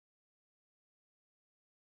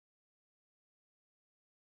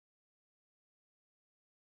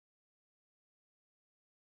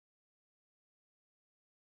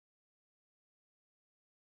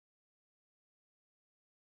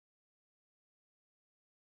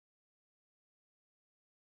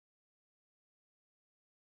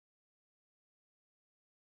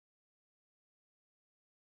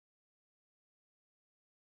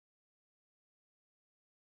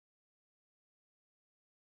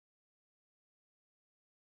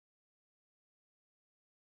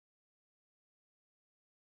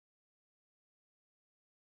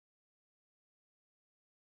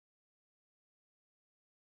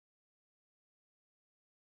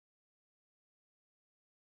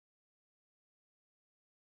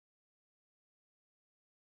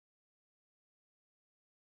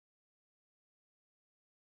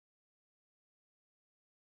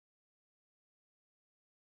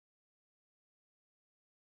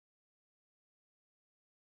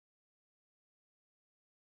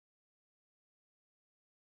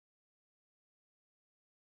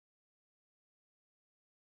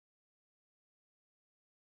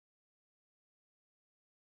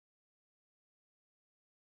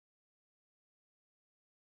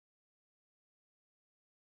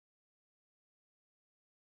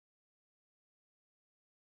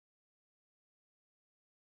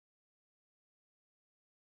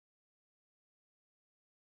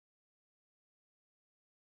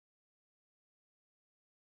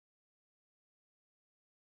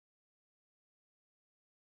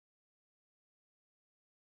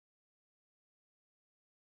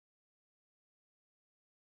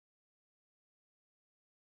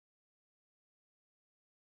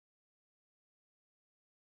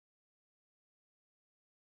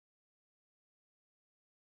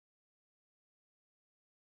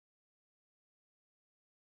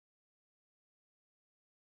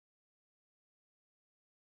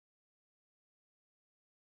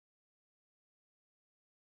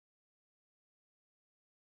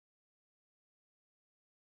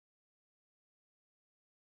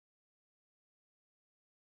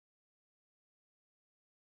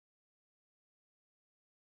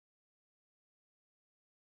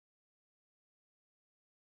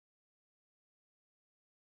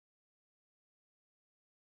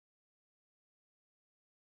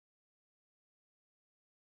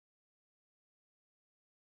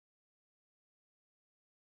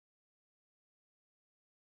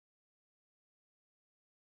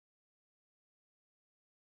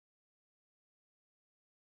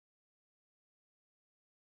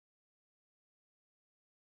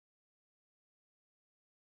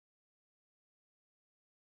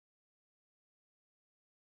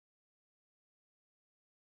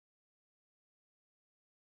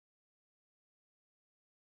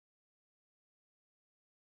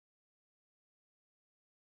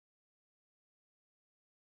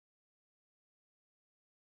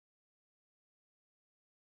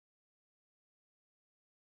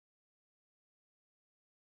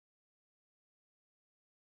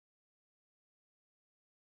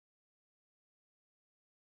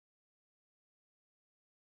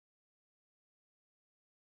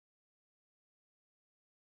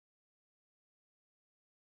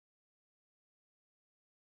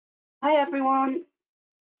Hi everyone,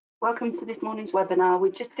 welcome to this morning's webinar.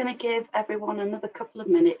 We're just going to give everyone another couple of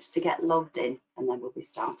minutes to get logged in and then we'll be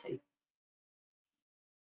starting.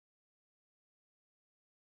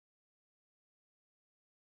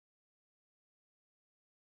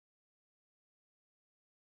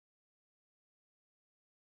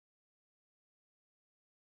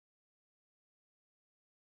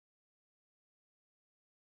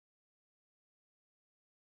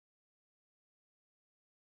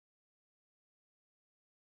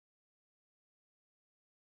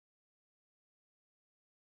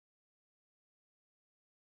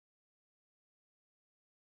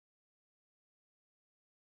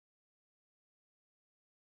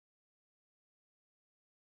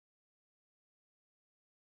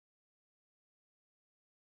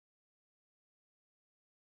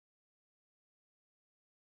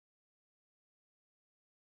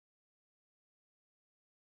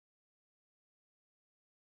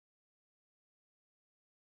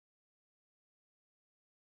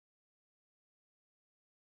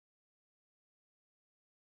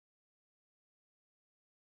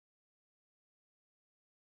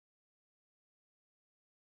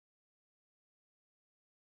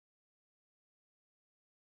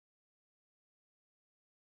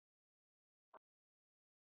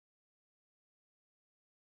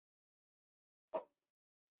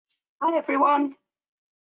 Hi everyone,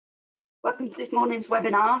 welcome to this morning's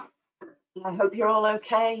webinar. I hope you're all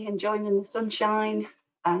okay, enjoying the sunshine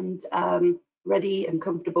and ready and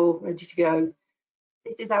comfortable, ready to go.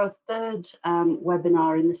 This is our third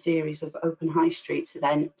webinar in the series of Open High Streets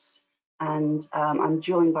events, and I'm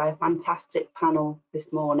joined by a fantastic panel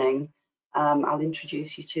this morning. I'll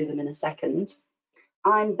introduce you to them in a second.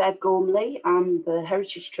 I'm Bev Gormley. I'm the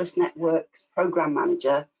Heritage Trust Network's Programme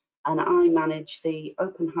Manager, and I manage the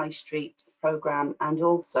Open High Streets programme and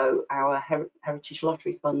also our Heritage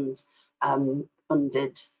Lottery Fund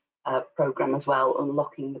funded programme as well,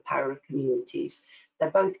 Unlocking the Power of Communities.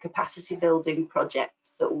 They're both capacity building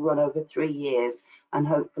projects that will run over 3 years, and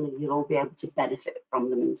hopefully you'll all be able to benefit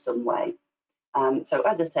from them in some way. So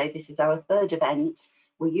as I say, this is our third event.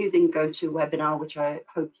 We're using GoToWebinar, which I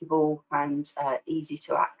hope you've all found easy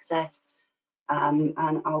to access. And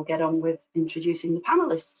I'll get on with introducing the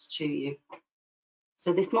panelists to you.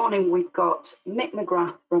 So this morning we've got Mick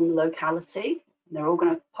McGrath from Locality. They're all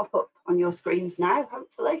going to pop up on your screens now,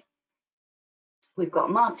 hopefully. We've got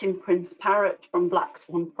Martin Prince-Parrott from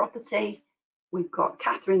Blackswan Property. We've got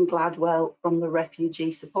Catherine Gladwell from the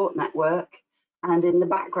Refugee Support Network. And in the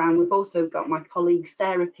background, we've also got my colleague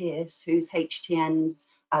Sarah Pearce, who's HTN's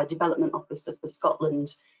Development Officer for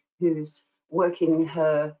Scotland, who's working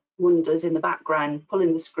her wonders in the background,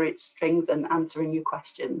 pulling the strings and answering your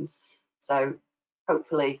questions. So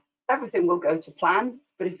hopefully everything will go to plan,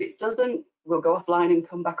 but if it doesn't, we'll go offline and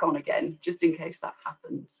come back on again, just in case that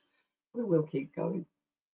happens. We will keep going.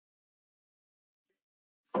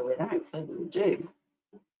 So without further ado,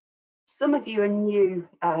 some of you are new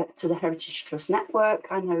to the Heritage Trust Network.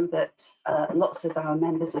 I know that lots of our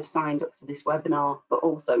members have signed up for this webinar, but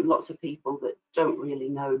also lots of people that don't really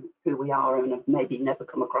know who we are and have maybe never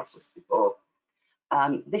come across us before.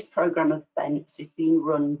 This programme of events is being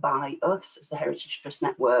run by us as the Heritage Trust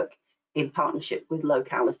Network in partnership with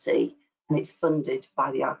Locality, and it's funded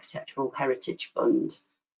by the Architectural Heritage Fund,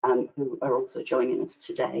 who are also joining us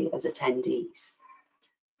today as attendees.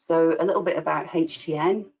 So a little bit about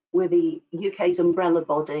HTN. We're the UK's umbrella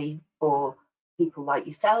body for people like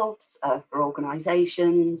yourselves, for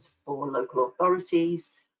organisations, for local authorities.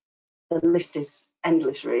 The list is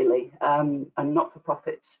endless really, and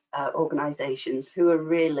not-for-profit organisations who are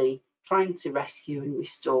really trying to rescue and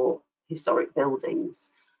restore historic buildings.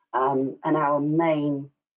 And our main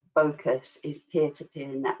focus is peer-to-peer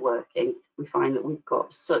networking. We find that we've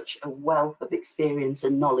got such a wealth of experience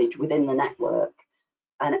and knowledge within the network,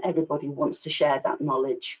 and everybody wants to share that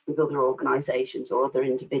knowledge with other organisations or other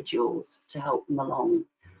individuals to help them along.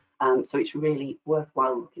 So it's really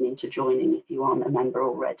worthwhile looking into joining if you aren't a member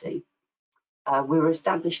already. We were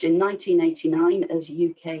established in 1989 as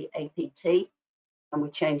UK APT, and we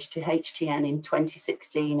changed to HTN in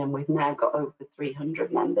 2016, and we've now got over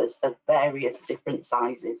 300 members of various different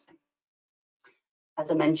sizes.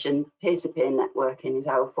 As I mentioned, peer-to-peer networking is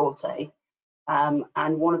our forte.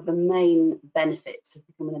 And one of the main benefits of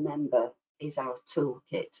becoming a member is our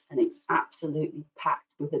toolkit, and it's absolutely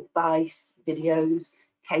packed with advice, videos,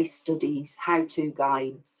 case studies, how-to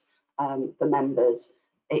guides for members.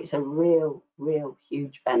 It's a real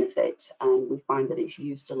huge benefit, and we find that it's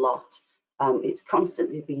used a lot. It's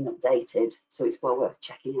constantly being updated, so it's well worth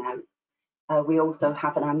checking out. We also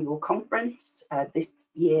have an annual conference. This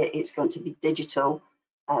year it's going to be digital,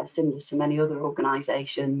 similar to many other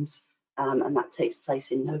organisations, and that takes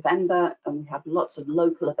place in November. And we have lots of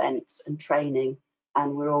local events and training,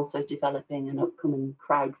 and we're also developing an upcoming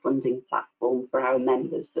crowdfunding platform for our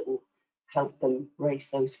members that will help them raise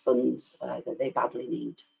those funds that they badly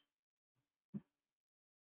need.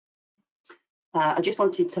 I just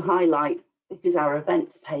wanted to highlight, this is our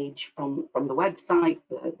events page from the website.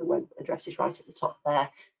 The web address is right at the top there.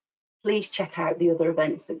 Please check out the other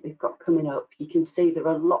events that we've got coming up. You can see there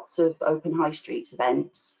are lots of open high streets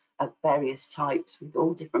events of various types with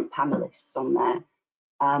all different panelists on there.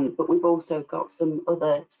 But we've also got some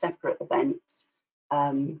other separate events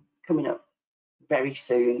coming up very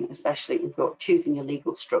soon, especially we've got choosing your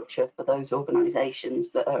legal structure for those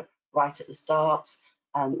organisations that are right at the start.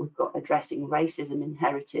 We've got addressing racism in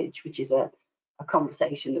heritage, which is a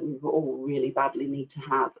conversation that we all really badly need to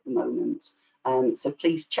have at the moment. So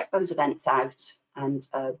please check those events out and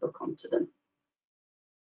book onto them.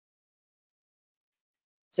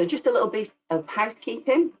 So just a little bit of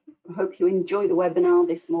housekeeping. I hope you enjoy the webinar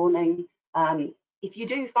this morning. If you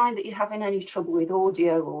do find that you're having any trouble with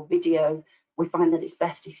audio or video, we find that it's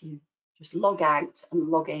best if you just log out and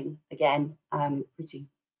log in again pretty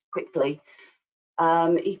quickly.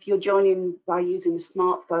 If you're joining by using a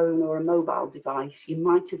smartphone or a mobile device, you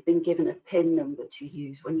might have been given a PIN number to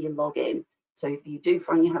use when you log in. So if you do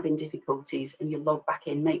find you're having difficulties and you log back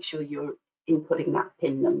in, make sure you're inputting that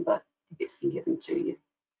PIN number if it's been given to you.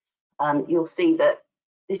 You'll see that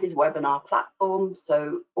this is a webinar platform,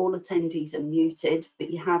 so all attendees are muted, but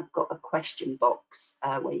you have got a question box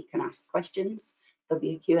where you can ask questions. There'll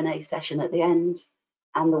be a Q&A session at the end,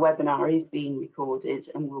 and the webinar is being recorded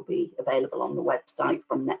and will be available on the website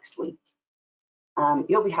from next week.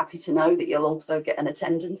 You'll be happy to know that you'll also get an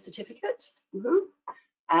attendance certificate. Woohoo!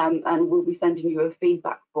 And we'll be sending you a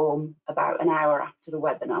feedback form about an hour after the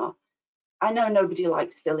webinar. I know nobody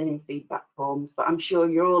likes filling in feedback forms, but I'm sure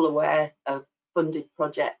you're all aware of funded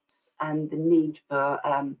projects and the need for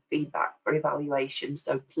feedback for evaluation.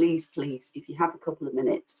 So please, please, if you have a couple of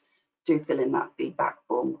minutes, do fill in that feedback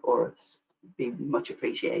form for us. It'd be much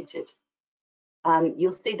appreciated.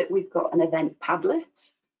 You'll see that we've got an event Padlet.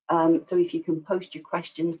 So if you can post your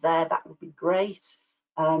questions there, that would be great.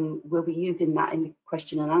 We'll be using that in the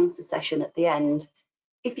question and answer session at the end.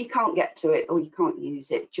 If you can't get to it or you can't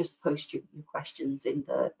use it, just post your questions in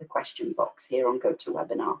the question box here on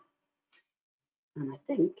GoToWebinar. And I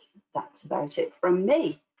think that's about it from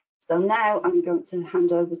me. So now I'm going to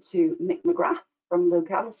hand over to Mick McGrath from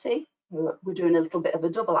Locality. We're doing a little bit of a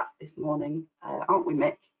double act this morning, aren't we,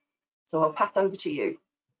 Mick? So I'll pass over to you.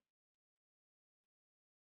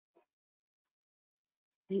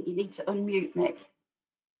 I think you need to unmute, Mick.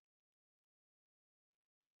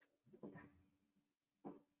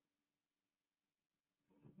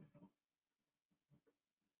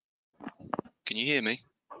 Can you hear me?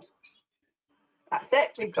 That's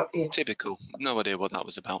it, we've got you. Typical, no idea what that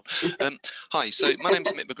was about. Hi, so my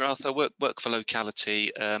name's Mick McGrath. I work for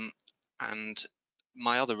Locality, and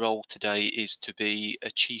my other role today is to be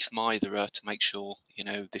a chief mitherer to make sure, you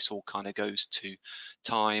know, this all kind of goes to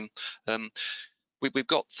time. We've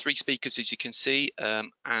got 3 speakers, as you can see,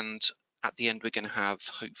 and at the end we're going to have,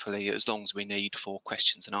 hopefully, as long as we need for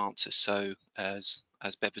questions and answers. So as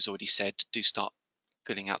Bev has already said, do start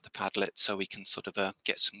filling out the Padlet so we can sort of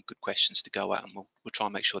get some good questions to go at, and we'll try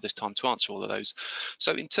and make sure there's time to answer all of those.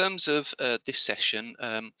 So in terms of this session,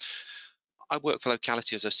 I work for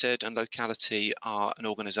Locality, as I said, and Locality are an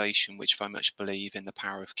organisation which very much believe in the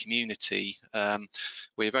power of community.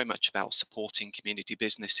 We're very much about supporting community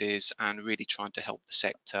businesses and really trying to help the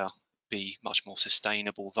sector be much more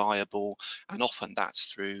sustainable, viable, and often that's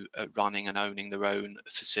through running and owning their own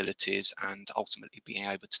facilities and ultimately being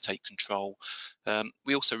able to take control.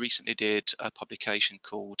 We also recently did a publication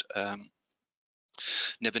called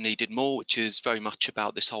Never Needed More, which is very much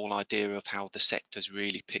about this whole idea of how the sector's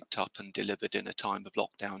really picked up and delivered in a time of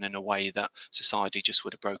lockdown in a way that society just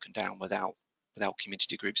would have broken down without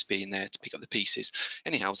community groups being there to pick up the pieces.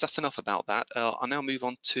 Anyhow, that's enough about that. I'll now move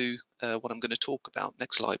on to what I'm going to talk about.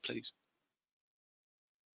 Next slide, please.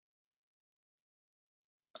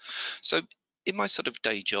 So in my sort of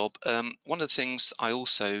day job, one of the things I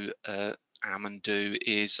also am and do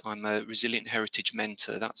is I'm a resilient heritage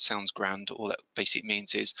mentor. That sounds grand. All that basically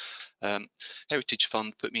means is Heritage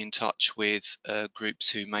Fund put me in touch with groups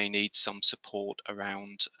who may need some support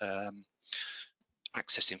around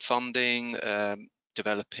accessing funding,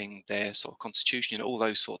 developing their sort of constitution, you know, all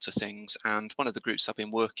those sorts of things. And one of the groups I've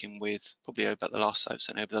been working with probably over the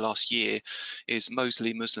last year is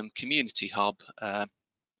Moseley Muslim Community Hub.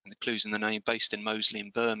 and the clues in the name, based in Moseley in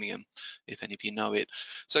Birmingham, if any of you know it.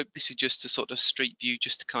 So this is just a sort of street view,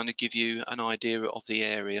 just to kind of give you an idea of the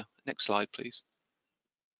area. Next slide, please.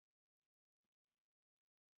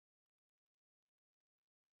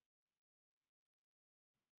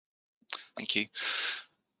 Thank you.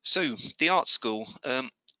 So the art school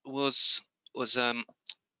was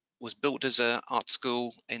built as an art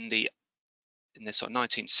school in the sort of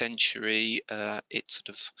 19th century. It sort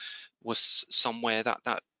of was somewhere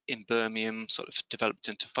that in Birmingham sort of developed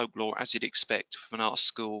into folklore, as you'd expect from an art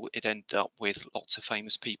school. It ended up with lots of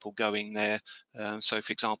famous people going there. So,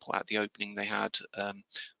 for example, at the opening, they had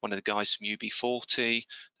one of the guys from UB40.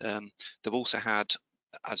 They've also had,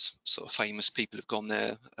 as sort of famous people have gone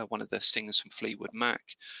there, one of the singers from Fleetwood Mac.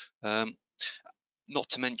 Not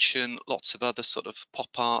to mention lots of other sort of pop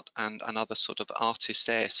art and other sort of artists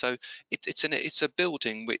there. So it's a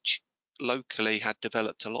building which locally had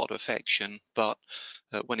developed a lot of affection, but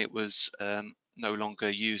when it was no longer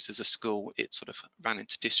used as a school, it sort of ran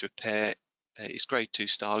into disrepair. It's grade 2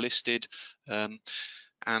 star listed,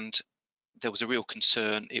 and there was a real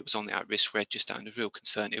concern. It was on the at-risk register, and a real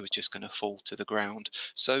concern it was just going to fall to the ground.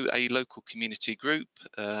 So a local community group,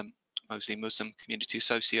 mostly Muslim Community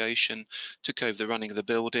Association, took over the running of the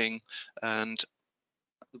building, and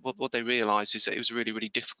what they realised is that it was really, really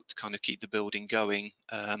difficult to kind of keep the building going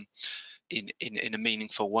in a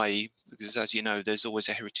meaningful way, because, as you know, there's always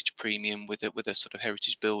a heritage premium with a sort of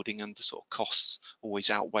heritage building, and the sort of costs always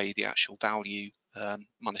outweigh the actual value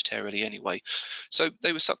monetarily anyway. So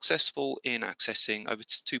they were successful in accessing over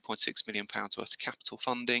 £2.6 million worth of capital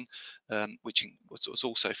funding, which was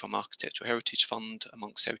also from Architectural Heritage Fund,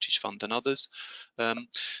 amongst Heritage Fund and others.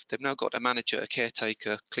 They've now got a manager, a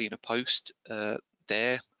caretaker, cleaner post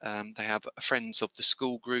there. They have friends of the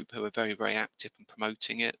school group who are very, very active in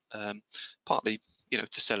promoting it, partly,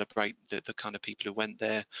 to celebrate the kind of people who went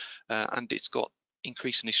there, and it's got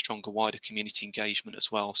increasingly stronger wider community engagement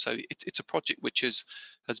as well. So it's a project which has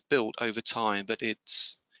built over time, but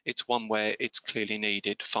it's one where it's clearly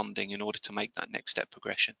needed funding in order to make that next step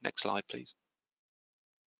progression. Next slide, please.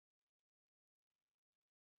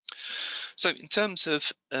 So in terms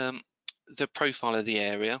of the profile of the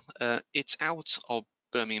area, it's out of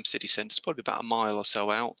Birmingham city centre. It's probably about a mile or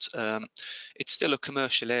so out. It's still a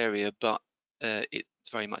commercial area, but it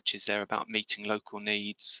very much is there about meeting local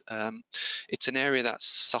needs. It's an area that's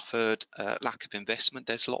suffered lack of investment.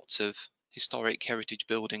 There's lots of historic heritage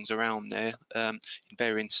buildings around there in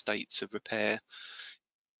varying states of repair.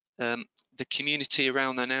 The community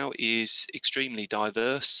around there now is extremely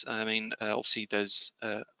diverse. I mean, obviously there's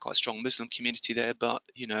quite a strong Muslim community there, but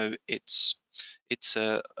it's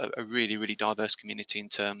a really, really diverse community in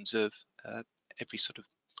terms of every sort of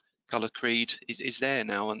colour creed is there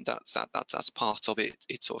now, and that's part of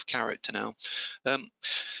its sort of character now.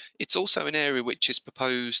 It's also an area which is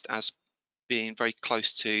proposed as being very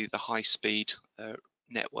close to the high-speed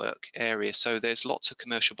network area. So there's lots of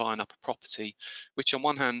commercial buying up of property, which on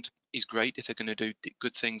one hand is great if they're going to do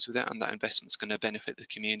good things with it, and that investment's going to benefit the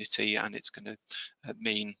community, and it's going to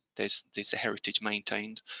mean there's a heritage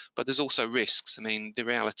maintained. But there's also risks. I mean, the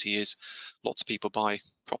reality is lots of people buy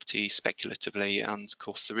property speculatively, and of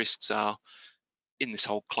course the risks are in this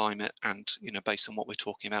whole climate, and based on what we're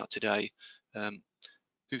talking about today,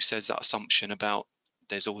 who says that assumption about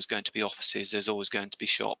there's always going to be offices, there's always going to be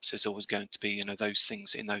shops, there's always going to be those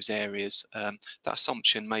things in those areas? That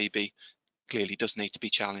assumption maybe clearly does need to be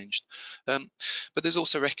challenged. But there's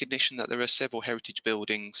also recognition that there are several heritage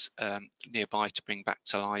buildings nearby to bring back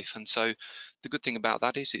to life, and so the good thing about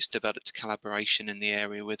that is it's developed a collaboration in the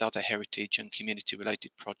area with other heritage and community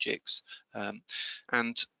related projects,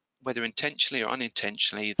 and whether intentionally or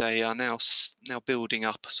unintentionally, they are now building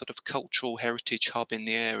up a sort of cultural heritage hub in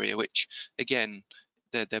the area, which again,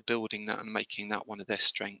 they're building that and making that one of their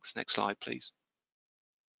strengths. Next slide, please.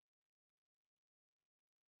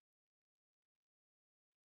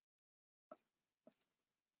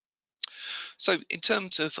 So in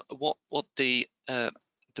terms of what the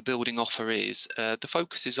building offer is, the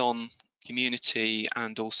focus is on community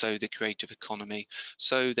and also the creative economy.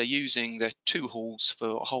 So they're using their 2 halls for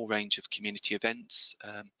a whole range of community events,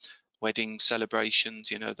 weddings,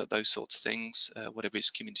 celebrations, those sorts of things, whatever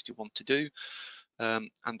its community want to do.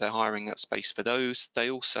 And they're hiring that space for those.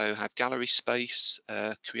 They also have gallery space,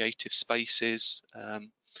 creative spaces,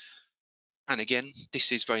 and again,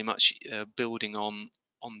 this is very much building on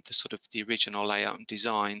the sort of the original layout and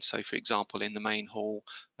design. So, for example, in the main hall,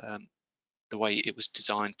 the way it was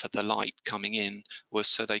designed for the light coming in was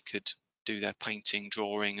so they could do their painting,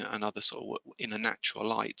 drawing, and other sort of in a natural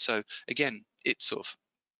light. So again, it's sort of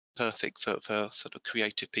perfect for sort of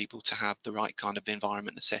creative people to have the right kind of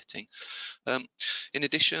environment and setting. In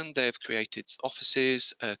addition, they've created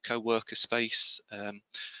offices, co-worker space,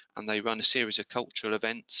 and they run a series of cultural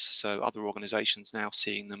events. So other organisations now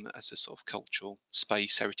seeing them as a sort of cultural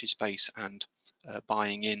space, heritage space, and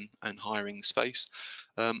buying in and hiring space.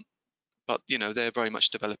 But they're very much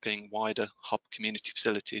developing wider hub community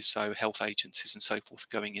facilities, so health agencies and so forth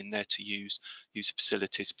going in there to use the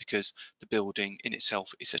facilities, because the building in itself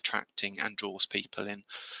is attracting and draws people in.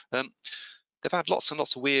 They've had lots and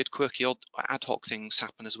lots of weird, quirky, odd, ad hoc things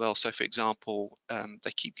happen as well. So, for example,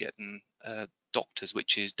 they keep getting Doctors,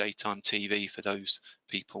 which is daytime TV for those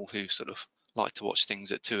people who sort of like to watch things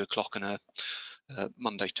at 2 o'clock on a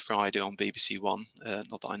Monday to Friday on BBC One.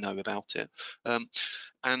 Not that I know about it.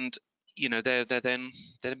 And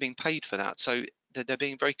they're being paid for that. So they're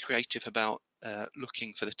being very creative about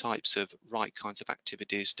looking for the types of right kinds of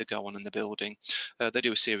activities to go on in the building. They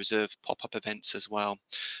do a series of pop-up events as well.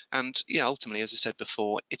 And yeah, ultimately, as I said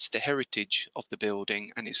before, it's the heritage of the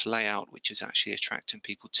building and its layout which is actually attracting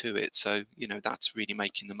people to it. So, that's really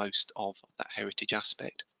making the most of that heritage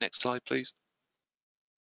aspect. Next slide, please.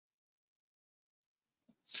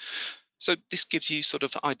 So this gives you sort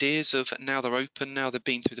of ideas of now they're open, now they've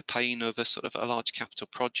been through the pain of a sort of a large capital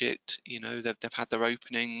project. They've had their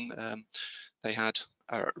opening. They had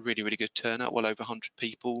a really, really good turnout, well over 100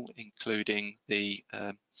 people, including the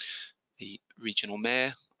regional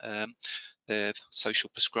mayor. They have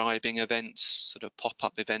social prescribing events, sort of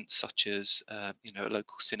pop-up events such as a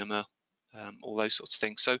local cinema, all those sorts of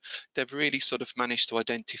things. So they've really sort of managed to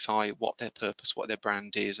identify what their purpose, what their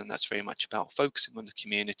brand is, and that's very much about focusing on the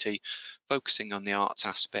community, focusing on the arts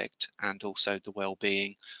aspect, and also the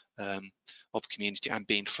well-being of community, and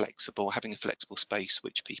being flexible, having a flexible space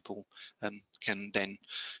which people can then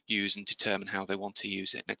use and determine how they want to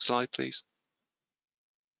use it. Next slide, please.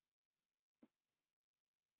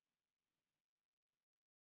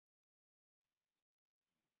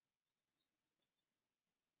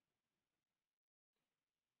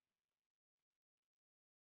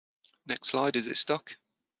 Next slide, is it stuck?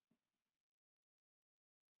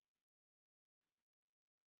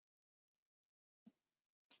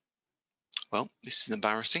 Well, this is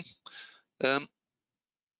embarrassing. Okay,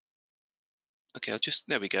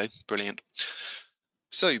 there we go, brilliant.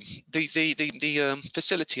 So the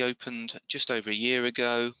facility opened just over a year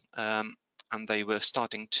ago, and they were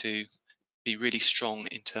starting to be really strong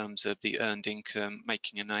in terms of the earned income,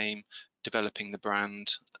 making a name, developing the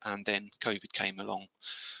brand, and then COVID came along.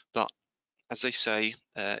 But as they say,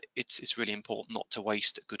 it's really important not to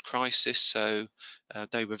waste a good crisis. So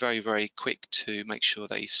they were very, very quick to make sure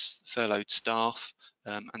they furloughed staff,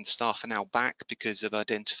 and the staff are now back because they've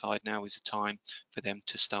identified now is the time for them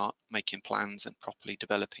to start making plans and properly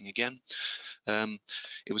developing again.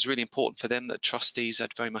 It was really important for them that trustees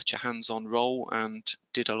had very much a hands-on role and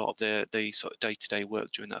did a lot of the sort of day-to-day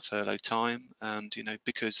work during that furlough time, and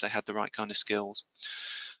because they had the right kind of skills.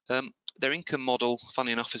 Their income model,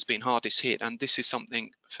 funny enough, has been hardest hit, and this is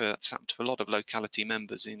something that's happened to a lot of locality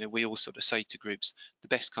members. We all sort of say to groups, the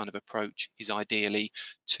best kind of approach is ideally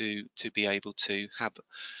to be able to have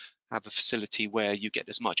a facility where you get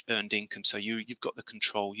as much earned income, so you've got the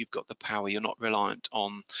control, you've got the power, you're not reliant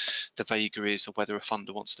on the vagaries of whether a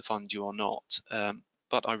funder wants to fund you or not.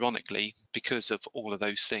 But ironically, because of all of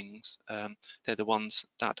those things, they're the ones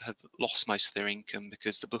that have lost most of their income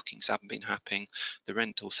because the bookings haven't been happening, the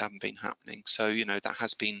rentals haven't been happening. So, that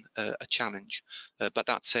has been a challenge. But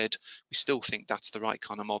that said, we still think that's the right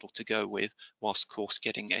kind of model to go with, whilst, of course,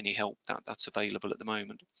 getting any help that's available at the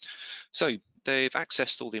moment. So they've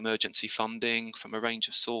accessed all the emergency funding from a range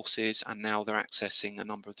of sources, and now they're accessing a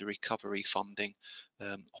number of the recovery funding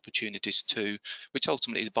opportunities too, which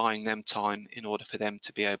ultimately is buying them time in order for them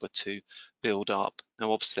to be able to build up.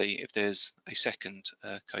 Now, obviously, if there's a second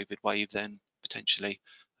COVID wave, then potentially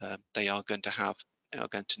they are going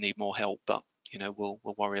to need more help, but we'll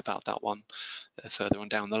worry about that one further on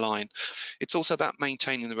down the line. It's also about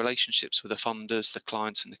maintaining the relationships with the funders, the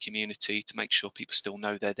clients, and the community to make sure people still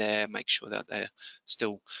know they're there, make sure that they're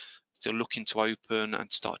still looking to open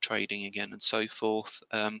and start trading again, and so forth.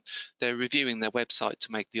 They're reviewing their website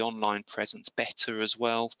to make the online presence better as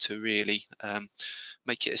well, to really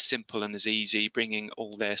make it as simple and as easy, bringing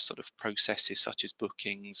all their sort of processes such as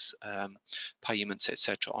bookings, payments,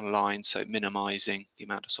 etc. online, so minimizing the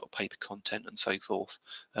amount of sort of paper content and so forth.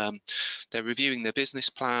 They're reviewing their business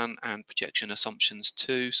plan and projection assumptions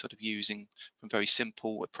too, sort of using from very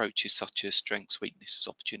simple approaches such as strengths, weaknesses,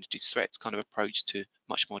 opportunities, threats kind of approach to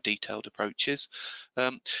much more detailed approaches.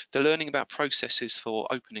 They're learning about processes for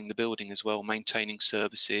opening the building as well, maintaining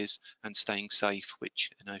services and staying safe,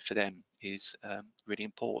 which for them is really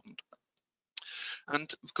important.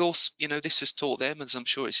 And of course, this has taught them, as I'm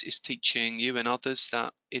sure it's teaching you and others,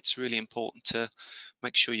 that it's really important to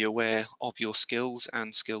make sure you're aware of your skills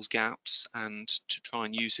and skills gaps, and to try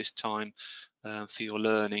and use this time for your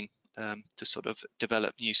learning to sort of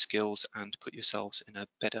develop new skills and put yourselves in a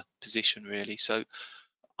better position, really. So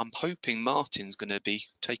I'm hoping Martin's going to be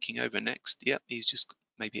taking over next. Yep, he's just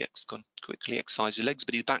maybe gone quickly exercise his legs,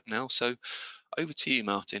 but he's back now. So over to you,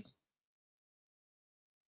 Martin.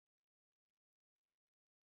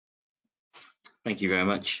 Thank you very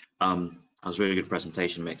much. That was a really good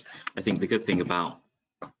presentation, Mick. I think the good thing that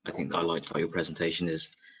I liked about your presentation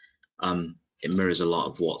is it mirrors a lot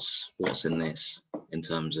of what's in this, in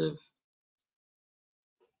terms of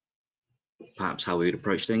perhaps how we would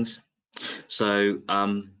approach things. So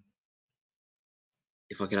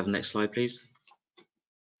if I could have the next slide, please.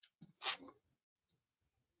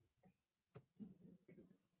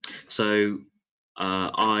 So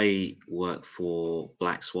I work for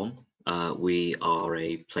Blackswan. We are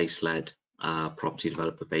a place-led property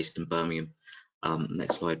developer based in Birmingham.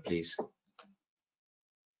 Next slide, please.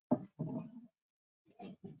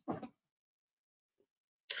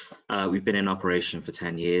 We've been in operation for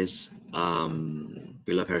 10 years.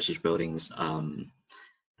 We love heritage buildings,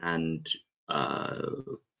 and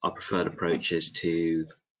our preferred approach is to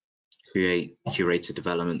create curated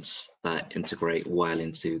developments that integrate well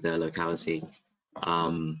into their locality,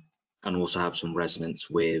 and also have some resonance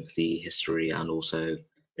with the history and also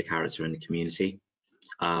the character in the community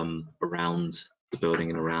around the building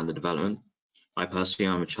and around the development. I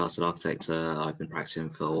personally am a chartered architect. I've been practicing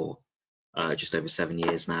for just over 7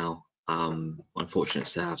 years now. I'm fortunate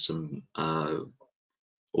to have some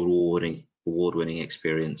award-winning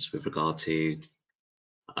experience with regard to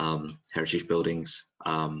heritage buildings,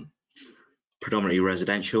 predominantly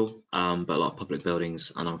residential, but a lot of public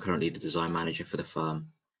buildings, and I'm currently the design manager for the firm,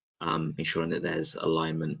 ensuring that there's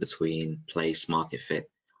alignment between place, market fit,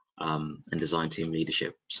 and design team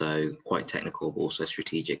leadership. So quite technical, but also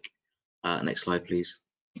strategic. Next slide, please.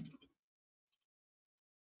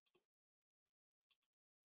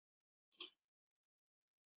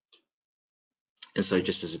 And so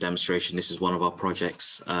just as a demonstration, this is one of our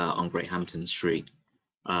projects on Great Hampton Street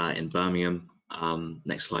in Birmingham.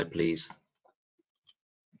 Next slide, please.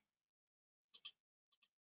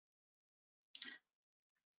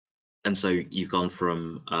 And so you've gone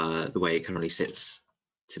from the way it currently sits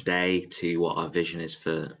today to what our vision is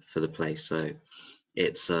for the place. So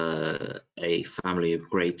it's a family of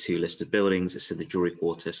grade 2 listed buildings. It's in the Jewellery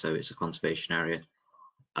Quarter, so it's a conservation area.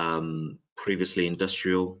 Previously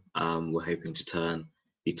industrial. We're hoping to turn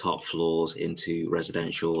the top floors into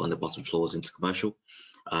residential and the bottom floors into commercial.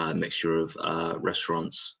 A mixture of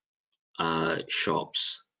restaurants,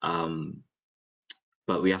 shops.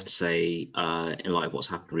 But we have to say, in light of what's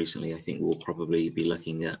happened recently, I think we'll probably be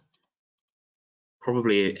looking at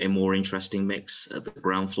a more interesting mix at the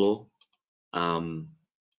ground floor. But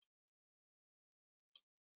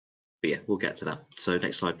yeah, we'll get to that. So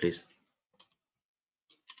next slide, please.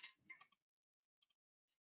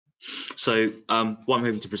 So what I'm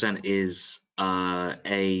hoping to present is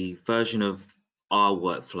a version of our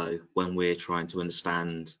workflow when we're trying to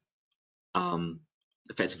understand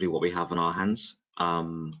effectively what we have on our hands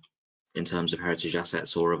in terms of heritage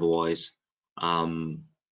assets or otherwise, and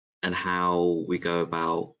how we go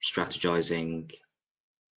about strategizing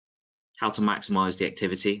how to maximize the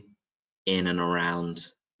activity in and around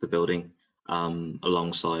the building,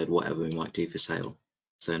 alongside whatever we might do for sale.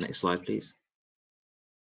 So next slide, please.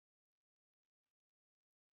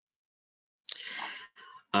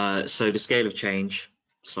 So the scale of change,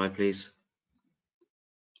 slide please.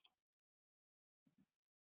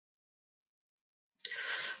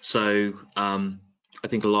 So I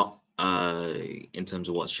think a lot in terms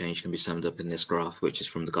of what's changed can be summed up in this graph, which is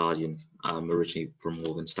from The Guardian, originally from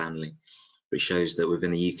Morgan Stanley, which shows that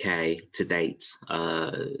within the UK to date,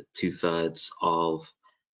 2/3 of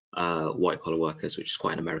white collar workers, which is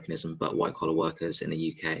quite an Americanism, but white collar workers in the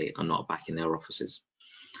UK are not back in their offices.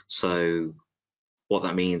 So what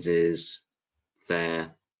that means is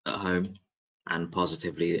they're at home, and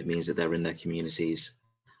positively it means that they're in their communities.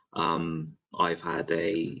 I've had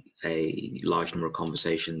a large number of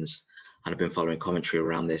conversations and I've been following commentary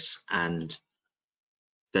around this, and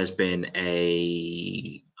there's been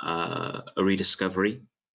a rediscovery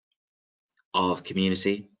of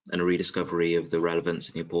community and a rediscovery of the relevance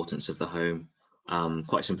and the importance of the home,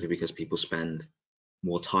 quite simply because people spend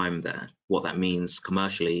more time there. What that means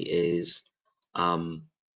commercially is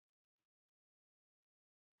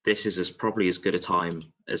This is probably as good a time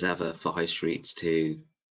as ever for high streets to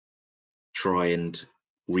try and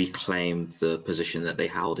reclaim the position that they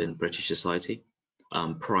held in British society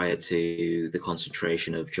prior to the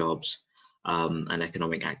concentration of jobs and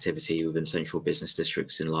economic activity within central business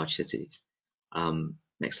districts in large cities.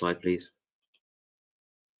 Next slide, please.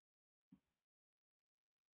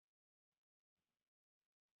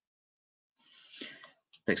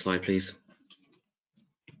 Next slide, please.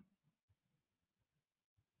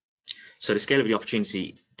 So the scale of the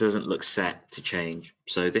opportunity doesn't look set to change.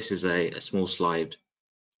 So this is a small slide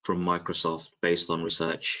from Microsoft based on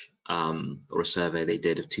research or a survey they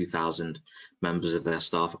did of 2,000 members of their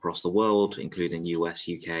staff across the world, including US,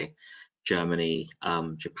 UK, Germany,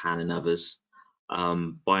 Japan, and others.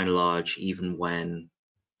 By and large, even when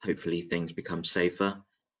hopefully things become safer,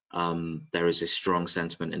 there is a strong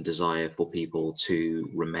sentiment and desire for people to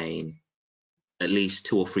remain at least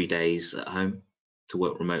 2 or 3 days at home to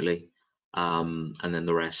work remotely, and then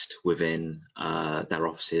the rest within their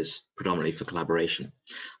offices, predominantly for collaboration.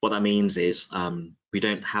 What that means is we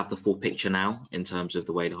don't have the full picture now in terms of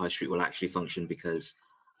the way the high street will actually function, because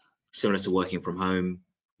similar to working from home,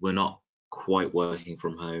 we're not quite working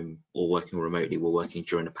from home or working remotely, we're working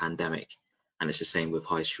during a pandemic. And it's the same with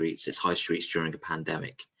high streets. It's high streets during a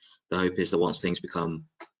pandemic. The hope is that once things become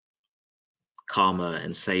calmer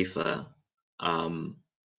and safer,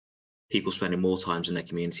 people spending more time in their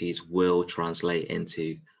communities will translate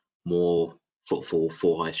into more footfall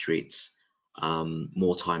for high streets,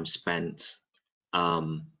 more time spent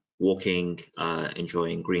walking,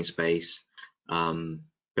 enjoying green space,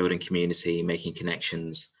 building community, making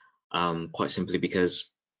connections, quite simply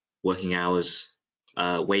because waking hours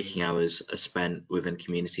are spent within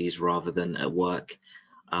communities rather than at work,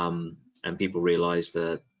 and people realize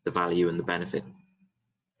the value and the benefit.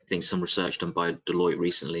 I think some research done by Deloitte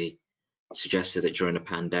recently suggested that during a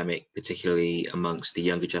pandemic, particularly amongst the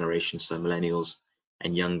younger generation, so millennials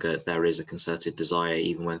and younger, there is a concerted desire,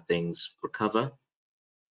 even when things recover,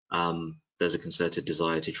 there's a concerted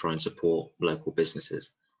desire to try and support local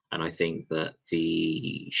businesses. And I think that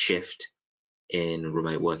the shift in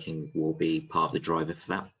remote working will be part of the driver for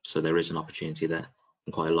that. So there is an opportunity there,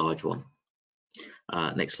 and quite a large one.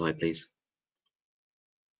 Next slide, please.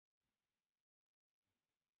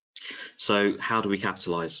 So how do we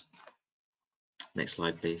capitalize? Next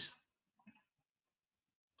slide, please.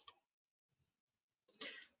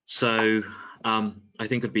 So I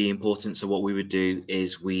think it'd be important. So what we would do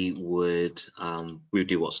is we would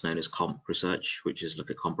do what's known as comp research, which is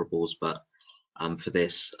look at comparables. But for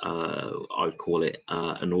this, I would call it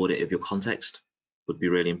an audit of your context would be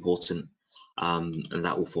really important, and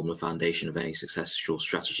that will form the foundation of any successful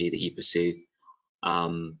strategy that you pursue.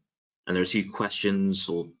 And there are two questions,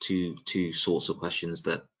 or two sorts of questions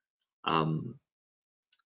that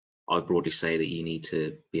I'd broadly say that you need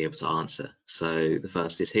to be able to answer. So the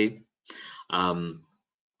first is who.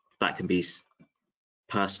 That can be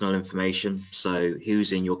personal information. So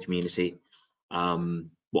who's in your community,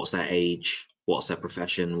 what's their age, what's their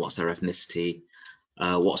profession, what's their ethnicity,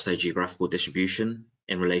 what's their geographical distribution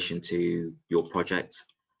in relation to your project,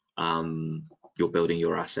 your building,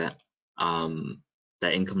 your asset,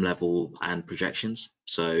 their income level and projections.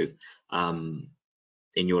 So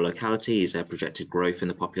in your locality, is there projected growth in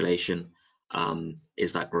the population?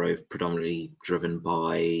 Is that growth predominantly driven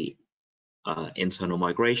by internal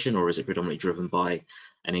migration, or is it predominantly driven by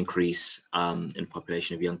an increase in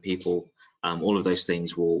population of young people? All of those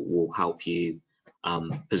things will help you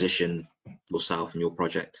position yourself and your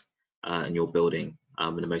project and your building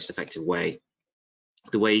in the most effective way.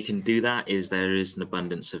 The way you can do that is there is an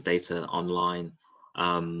abundance of data online.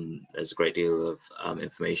 There's a great deal of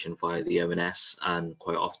information via the ONS, and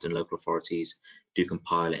quite often local authorities do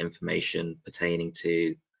compile information pertaining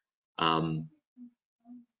to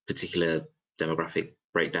particular demographic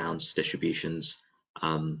breakdowns, distributions,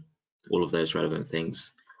 all of those relevant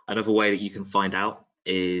things. Another way that you can find out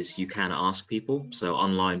is you can ask people. So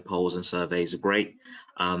online polls and surveys are great.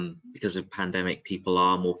 Because of pandemic, people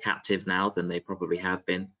are more captive now than they probably have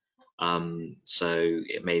been. So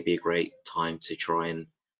it may be a great time to try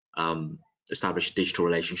and establish a digital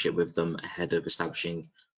relationship with them ahead of establishing,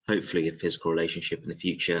 hopefully, a physical relationship in the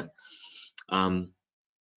future. And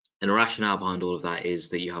the rationale behind all of that is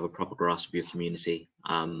that you have a proper grasp of your community,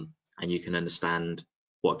 and you can understand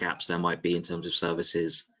what gaps there might be in terms of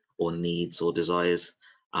services or needs or desires,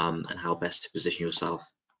 and how best to position yourself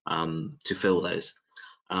to fill those.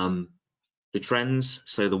 The trends,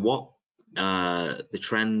 so the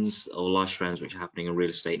trends or large trends which are happening in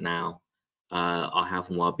real estate now are health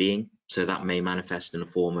and well-being. So that may manifest in the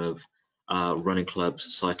form of running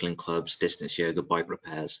clubs, cycling clubs, distance yoga, bike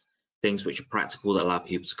repairs, things which are practical that allow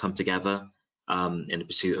people to come together in the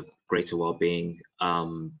pursuit of greater well-being,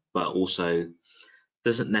 but also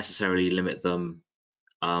doesn't necessarily limit them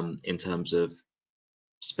in terms of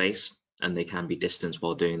space, and they can be distanced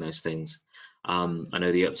while doing those things. I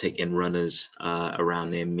know the uptick in runners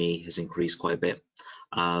around near me has increased quite a bit,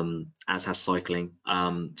 as has cycling.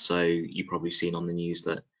 So you've probably seen on the news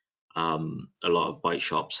that a lot of bike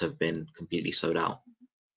shops have been completely sold out.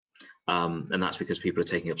 And that's because people are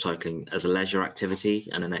taking up cycling as a leisure activity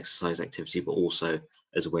and an exercise activity, but also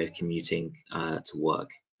as a way of commuting to work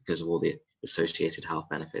because of all the associated health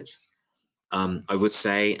benefits. I would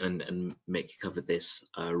say, and Mick covered this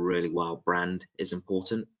really well, brand is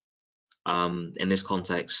important. In this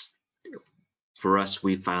context, for us,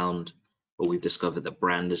 we've found, or we've discovered that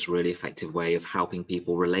brand is a really effective way of helping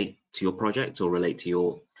people relate to your project or relate to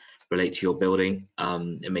your building.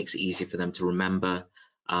 It makes it easier for them to remember.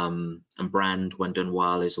 And brand, when done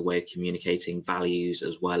well, is a way of communicating values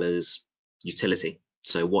as well as utility.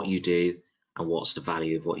 So what you do and what's the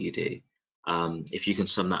value of what you do. If you can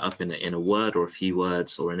sum that up in a word or a few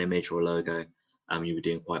words or an image or a logo, you'll be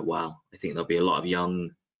doing quite well. I think there'll be a lot of young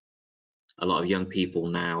people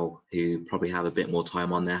now who probably have a bit more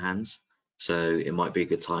time on their hands. So it might be a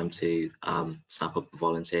good time to snap up a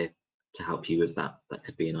volunteer to help you with that. That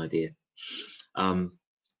could be an idea. And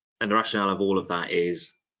the rationale of all of that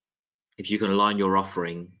is, if you can align your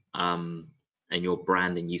offering and your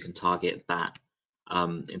brand, and you can target that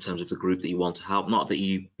in terms of the group that you want to help, not that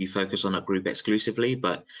you focus on that group exclusively,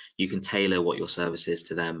 but you can tailor what your service is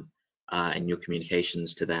to them and your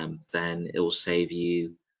communications to them, then it will save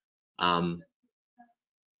you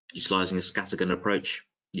utilizing a scattergun approach.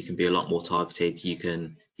 You can be a lot more targeted, you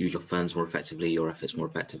can use your funds more effectively, your efforts more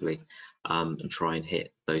effectively, and try and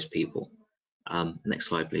hit those people. Next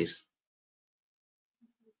slide, please.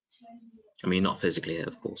 I mean, not physically here,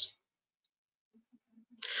 of course.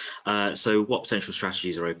 So what potential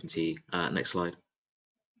strategies are open to you? Next slide.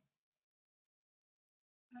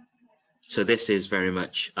 So this is very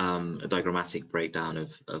much a diagrammatic breakdown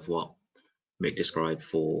of what Mick described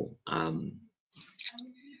for the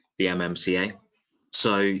MMCA.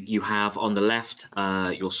 So you have on the left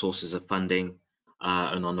your sources of funding,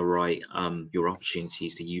 and on the right your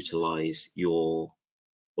opportunities to utilize or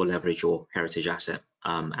leverage your heritage asset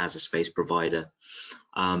as a space provider.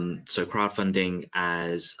 So crowdfunding,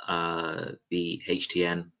 as the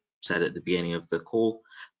HTN said at the beginning of the call,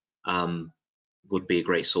 would be a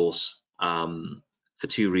great source for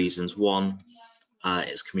two reasons. One,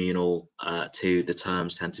 it's communal. Two, the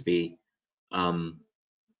terms tend to be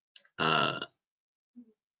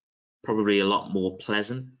probably a lot more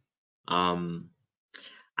pleasant.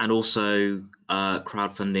 And also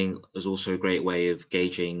crowdfunding is also a great way of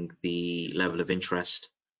gauging the level of interest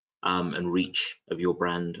and reach of your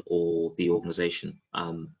brand or the organization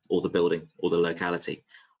or the building or the locality.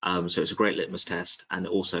 So it's a great litmus test, and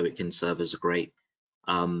also it can serve as a great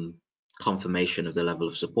confirmation of the level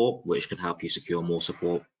of support, which can help you secure more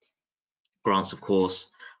support. Grants, of course,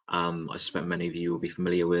 I suspect many of you will be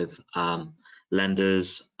familiar with.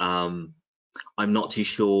 Lenders, I'm not too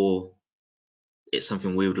sure. It's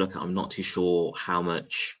something we would look at. I'm not too sure how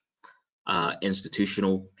much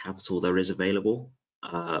institutional capital there is available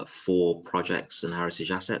for projects and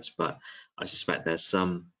heritage assets, but I suspect there's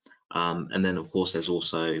some. And then, of course, there's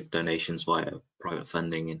also donations via private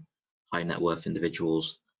funding and high net worth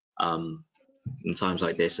individuals. In times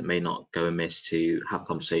like this, it may not go amiss to have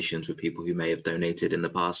conversations with people who may have donated in the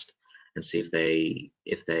past and see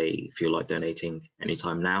if they feel like donating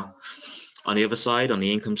anytime now. On the other side, on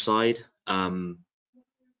the income side,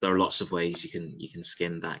 there are lots of ways you can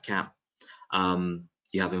skin that cat.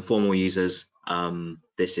 You have informal users.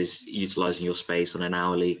 This is utilizing your space on an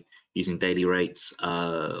hourly, using daily rates.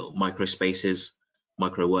 Micro spaces,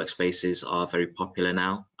 micro workspaces are very popular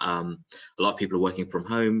now. A lot of people are working from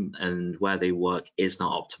home, and where they work is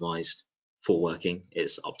not optimized for working,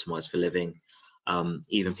 it's optimized for living.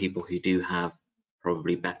 Even people who do have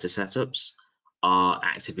probably better setups are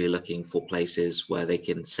actively looking for places where they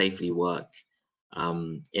can safely work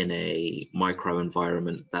in a micro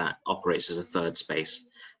environment that operates as a third space.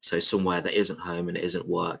 So somewhere that isn't home and it isn't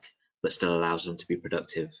work, but still allows them to be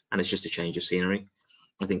productive. And it's just a change of scenery.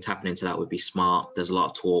 I think tapping into that would be smart. There's a lot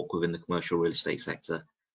of talk within the commercial real estate sector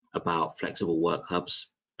about flexible work hubs.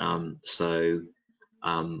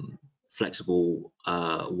 Flexible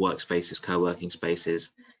workspaces, co-working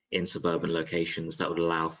spaces in suburban locations that would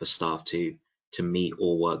allow for staff to meet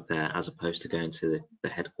or work there, as opposed to going to the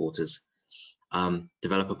headquarters.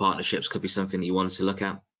 Developer partnerships could be something that you wanted to look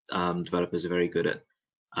at. Developers are very good at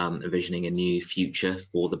envisioning a new future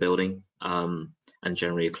for the building, and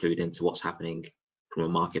generally clued into what's happening from a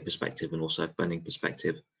market perspective and also funding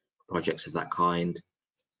perspective, projects of that kind.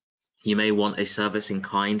 You may want a service in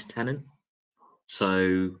kind tenant.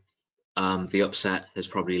 So the upset has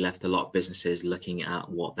probably left a lot of businesses looking at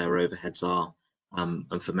what their overheads are,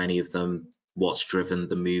 and for many of them, what's driven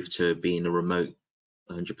the move to being a remote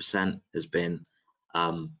 100% has been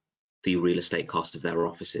the real estate cost of their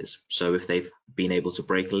offices. So if they've been able to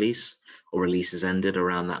break a lease, or a lease has ended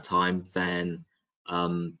around that time, then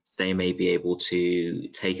they may be able to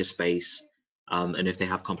take a space, and if they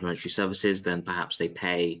have complementary services, then perhaps they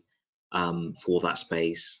pay for that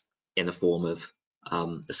space in the form of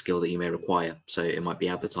a skill that you may require. So it might be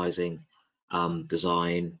advertising,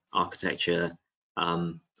 design, architecture,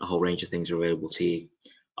 a whole range of things are available to you.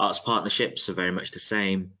 Arts partnerships are very much the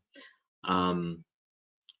same.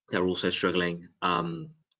 They're also struggling. The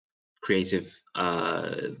creative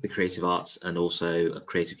arts and also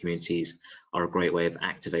creative communities are a great way of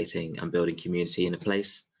activating and building community in a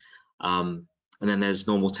place. And then there's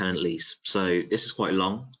normal tenant lease. So this is quite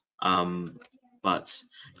long, but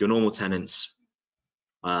your normal tenants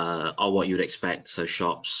are what you would expect. So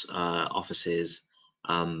shops, offices,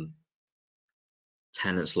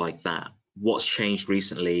 tenants like that. What's changed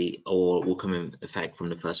recently, or will come in effect from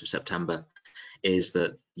the 1st of September, is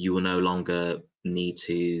that you will no longer need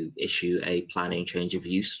to issue a planning change of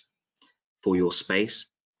use for your space,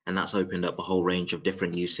 and that's opened up a whole range of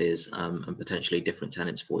different uses and potentially different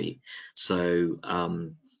tenants for you. So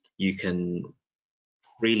you can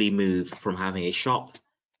freely move from having a shop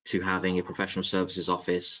to having a professional services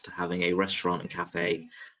office, to having a restaurant and cafe,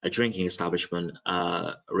 a drinking establishment,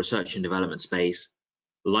 a research and development space,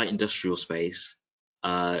 light industrial space,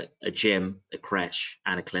 a gym, a creche,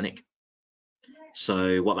 and a clinic.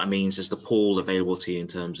 So what that means is the pool available to you in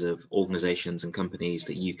terms of organizations and companies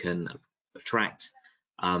that you can attract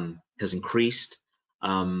has increased.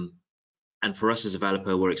 And for us as a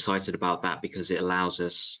developer, we're excited about that because it allows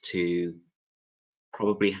us to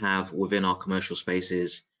probably have within our commercial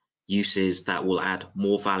spaces uses that will add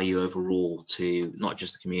more value overall to not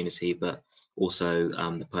just the community, but also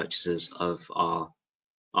the purchasers of our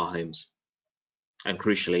homes. And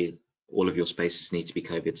crucially, all of your spaces need to be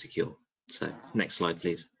COVID secure. So next slide,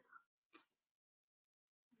 please.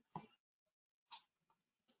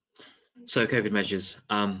 So COVID measures,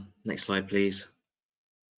 next slide, please.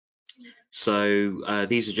 So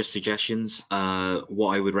these are just suggestions.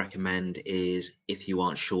 What I would recommend is, if you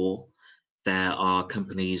aren't sure, there are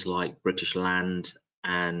companies like British Land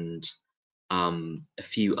and a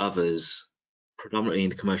few others, predominantly in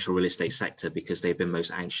the commercial real estate sector, because they've been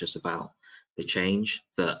most anxious about the change,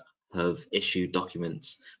 that have issued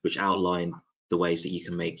documents which outline the ways that you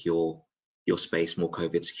can make your space more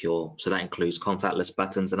COVID secure. So that includes contactless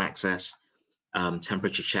buttons and access,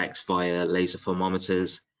 temperature checks via laser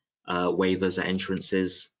thermometers, waivers at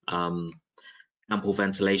entrances, ample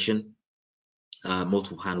ventilation,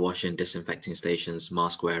 multiple hand washing, disinfecting stations,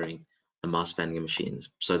 mask wearing, and mask vending machines.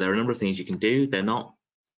 So there are a number of things you can do. They're not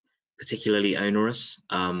particularly onerous,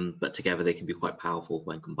 but together they can be quite powerful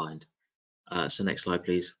when combined. So next slide,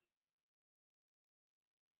 please.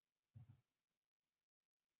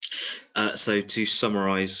 So to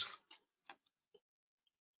summarize,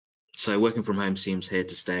 so working from home seems here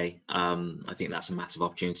to stay. I think that's a massive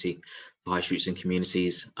opportunity for high streets and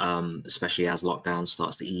communities, especially as lockdown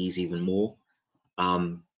starts to ease even more.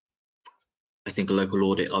 I think a local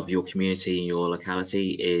audit of your community and your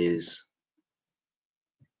locality is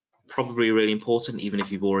probably really important, even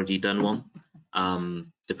if you've already done one,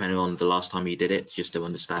 depending on the last time you did it, just to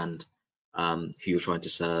understand who you're trying to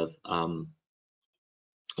serve,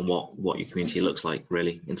 and what your community looks like,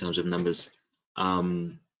 really, in terms of numbers.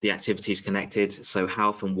 The activities connected, so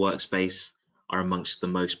health and workspace are amongst the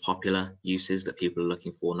most popular uses that people are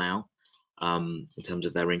looking for now, in terms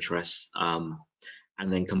of their interests,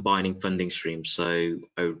 and then combining funding streams. So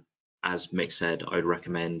as Mick said, I'd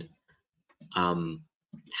recommend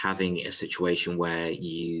having a situation where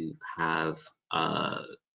you have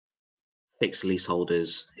fixed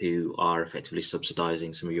leaseholders who are effectively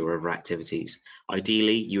subsidizing some of your other activities.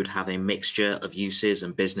 Ideally, you would have a mixture of uses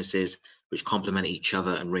and businesses which complement each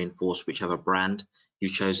other and reinforce whichever brand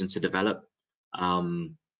you've chosen to develop.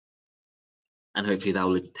 And hopefully that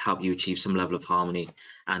will help you achieve some level of harmony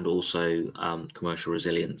and also commercial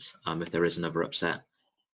resilience if there is another upset,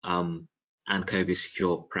 and COVID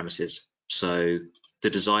secure premises. So the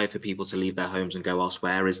desire for people to leave their homes and go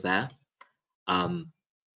elsewhere is there.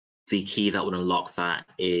 The key that would unlock that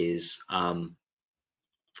is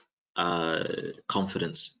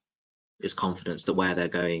confidence. Is confidence that where they're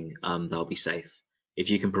going, they'll be safe. if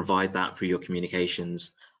you can provide that through your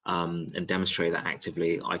communications and demonstrate that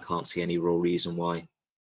actively, I can't see any real reason why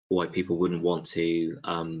people wouldn't want to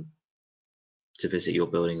visit your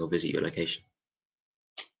building or visit your location.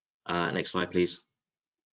 Next slide, please.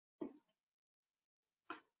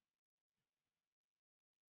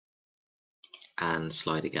 And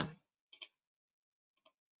slide again.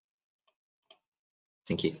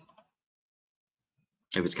 Thank you.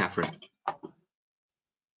 Over to Catherine.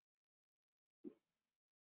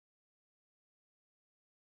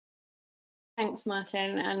 Thanks,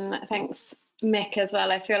 Martin, and thanks, Mick, as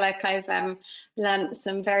well. I feel like I've learned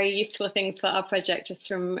some very useful things for our project just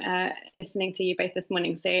from listening to you both this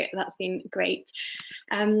morning, so that's been great.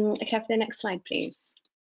 Can I have the next slide, please?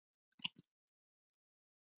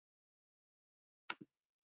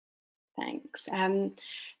 Thanks. I'm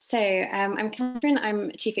Catherine.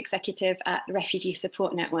 I'm Chief Executive at Refugee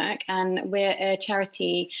Support Network, and we're a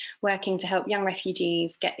charity working to help young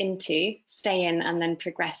refugees get into, stay in, and then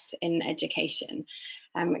progress in education.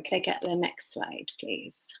 Could I get the next slide,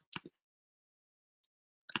 please?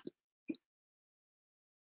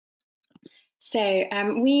 So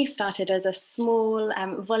we started as a small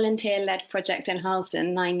volunteer-led project in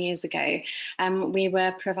Harlesden 9 years ago. We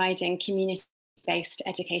were providing community-based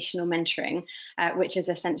educational mentoring, which is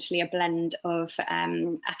essentially a blend of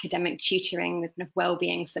academic tutoring with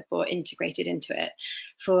well-being support integrated into it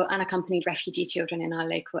for unaccompanied refugee children in our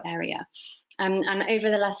local area. And over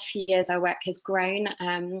the last few years, our work has grown.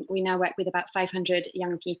 We now work with about 500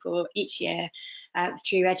 young people each year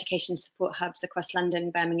through education support hubs across London,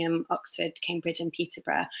 Birmingham, Oxford, Cambridge and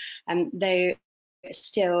Peterborough. Though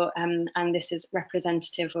still, and this is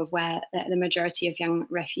representative of where the majority of young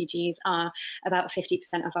refugees are, about 50%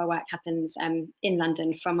 of our work happens in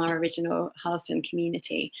London from our original Harlesden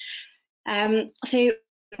community. So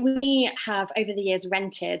we have over the years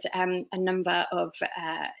rented a number of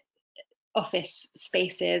office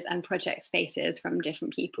spaces and project spaces from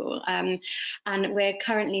different people, and we're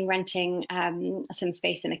currently renting some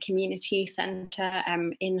space in a community centre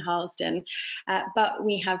in Harlesden, but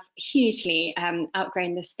we have hugely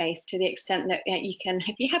outgrown the space to the extent that you can,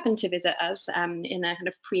 if you happen to visit us in a kind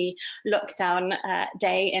of pre-lockdown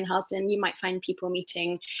day in Harlesden, you might find people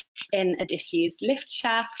meeting in a disused lift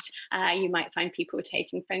shaft. You might find people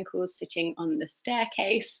taking phone calls sitting on the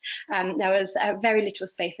staircase. There was very little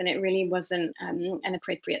space, and it really wasn't an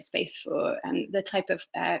appropriate space for the type of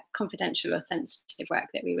confidential or sensitive work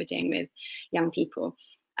that we were doing with young people.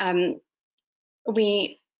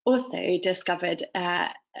 We also discovered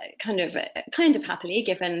kind of happily,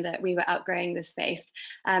 given that we were outgrowing the space,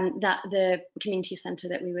 that the community centre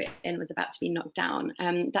that we were in was about to be knocked down.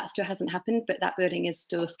 That still hasn't happened, but that building is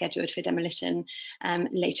still scheduled for demolition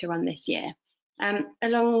later on this year.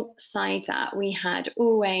 Alongside that, we had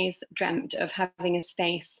always dreamt of having a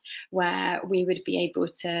space where we would be able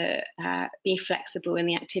to be flexible in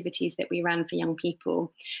the activities that we ran for young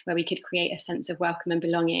people, where we could create a sense of welcome and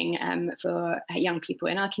belonging for young people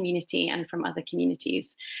in our community and from other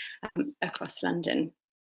communities across London.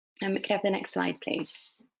 Could I have the next slide, please?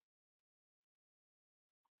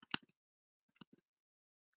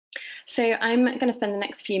 So I'm going to spend the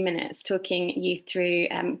next few minutes talking you through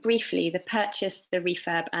briefly the purchase, the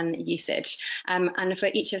refurb and usage. And for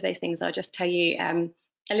each of those things, I'll just tell you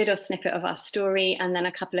a little snippet of our story and then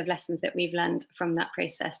a couple of lessons that we've learned from that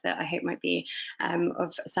process that I hope might be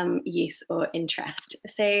of some use or interest.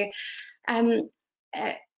 So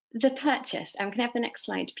the purchase, can I have the next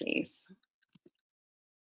slide, please?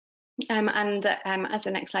 As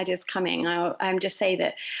the next slide is coming, I'll just say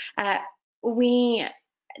that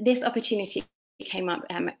this opportunity came up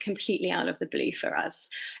completely out of the blue for us.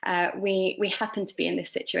 We happened to be in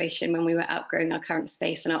this situation when we were outgrowing our current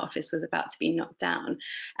space and our office was about to be knocked down.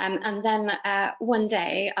 And then one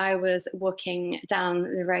day I was walking down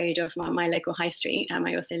the road of my local high street,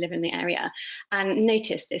 I also live in the area, and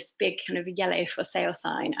noticed this big kind of yellow for sale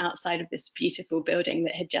sign outside of this beautiful building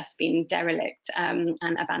that had just been derelict and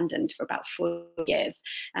abandoned for about 4 years.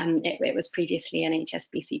 It was previously an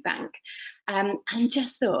HSBC bank. And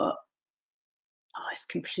just thought, oh, it's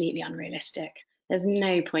completely unrealistic. There's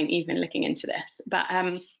no point even looking into this. But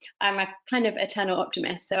I'm a kind of eternal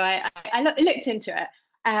optimist, so I looked into it,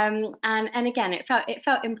 and again, it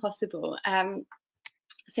felt impossible.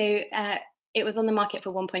 So it was on the market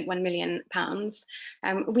for £1.1 million.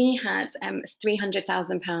 We had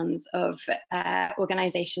 £300,000 of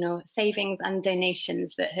organisational savings and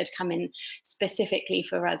donations that had come in specifically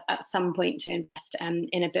for us at some point to invest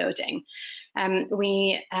in a building.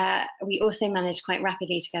 We also managed quite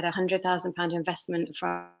rapidly to get a £100,000 investment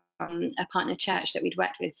from a partner church that we'd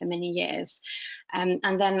worked with for many years.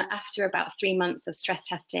 And then after about 3 months of stress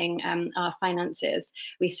testing our finances,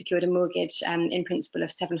 we secured a mortgage in principle of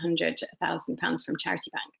 £700,000 from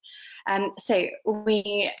Charity Bank. So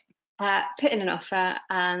we put in an offer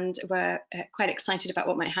and were quite excited about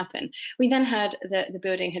what might happen. We then heard that the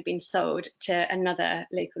building had been sold to another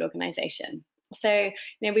local organisation. So,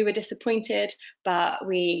 we were disappointed, but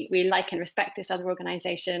we like and respect this other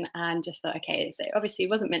organisation, and just thought, okay, so obviously it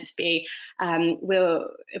wasn't meant to be.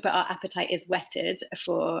 But our appetite is whetted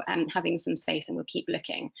for having some space, and we'll keep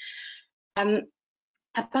looking.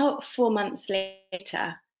 About 4 months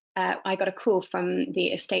later, I got a call from the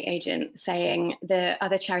estate agent saying the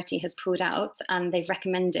other charity has pulled out and they've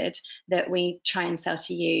recommended that we try and sell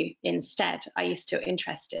to you instead. Are you still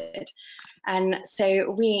interested? And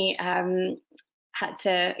so we had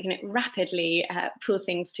to rapidly pull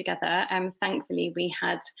things together. Thankfully, we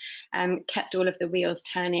had kept all of the wheels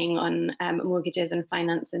turning on mortgages and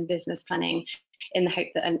finance and business planning, in the hope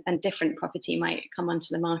that a different property might come onto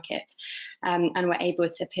the market, and we're able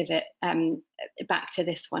to pivot back to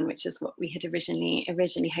this one, which is what we had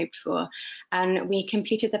originally hoped for. And we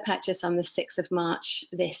completed the purchase on the 6th of March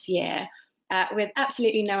this year, with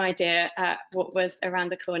absolutely no idea what was around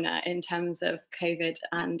the corner in terms of COVID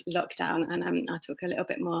and lockdown. And I'll talk a little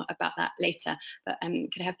bit more about that later, but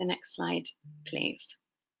could I have the next slide, please?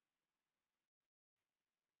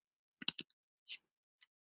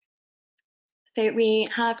 So we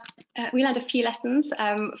learned a few lessons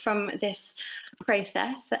from this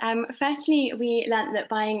process. Firstly, we learned that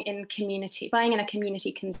buying in a community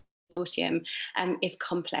consortium is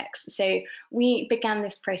complex. So we began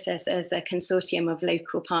this process as a consortium of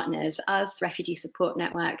local partners, us, Refugee Support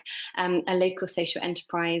Network, a local social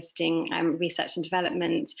enterprise doing research and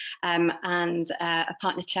development, and a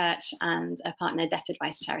partner church and a partner debt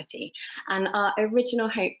advice charity. And our original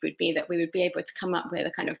hope would be that we would be able to come up with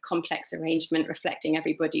a kind of complex arrangement reflecting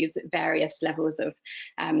everybody's various levels of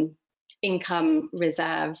income,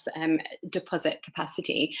 reserves, deposit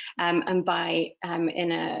capacity, and buy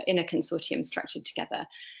in a consortium structured together.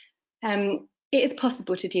 It is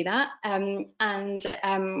possible to do that, and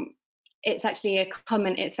it's actually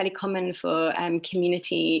it's fairly common for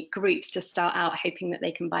community groups to start out hoping that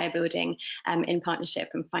they can buy a building in partnership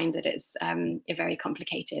and find that it's very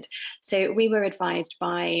complicated. So we were advised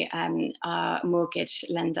by our mortgage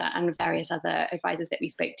lender and various other advisors that we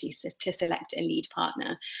spoke to select a lead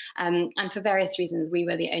partner. And for various reasons, we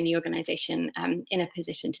were the only organisation in a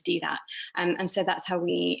position to do that. And so that's how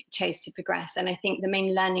we chose to progress. And I think the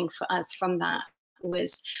main learning for us from that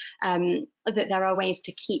was that there are ways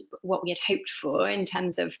to keep what we had hoped for in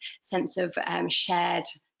terms of sense of shared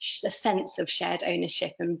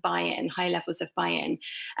ownership and buy-in, high levels of buy-in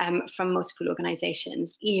from multiple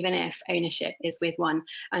organisations, even if ownership is with one.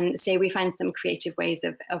 And so we find some creative ways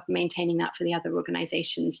of maintaining that for the other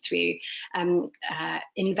organisations through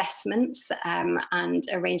investments and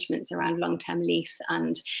arrangements around long-term lease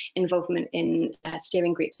and involvement in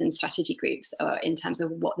steering groups and strategy groups, or in terms of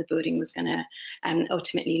what the building was going to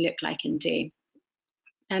ultimately look like and do.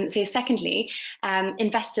 So secondly,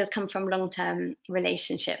 investors come from long-term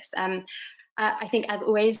relationships. I think, as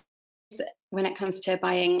always, when it comes to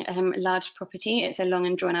buying large property, it's a long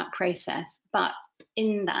and drawn-out process. But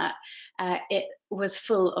in that, it was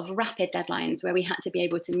full of rapid deadlines where we had to be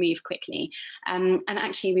able to move quickly. And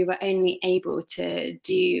actually, we were only able to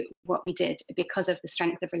do what we did because of the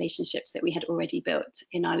strength of relationships that we had already built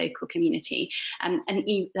in our local community. And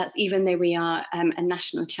that's even though we are a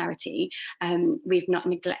national charity, we've not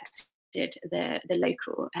neglected the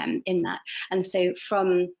local in that. And so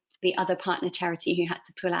from the other partner charity who had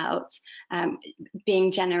to pull out,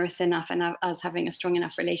 being generous enough and us having a strong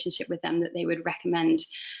enough relationship with them that they would recommend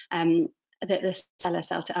that the seller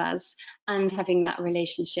sell to us, and having that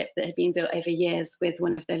relationship that had been built over years with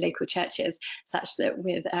one of the local churches, such that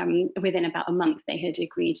within about a month they had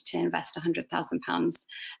agreed to invest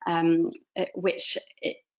 £100,000, which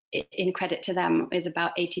in credit to them is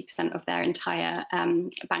about 80% of their entire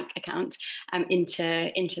bank account,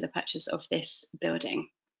 into the purchase of this building.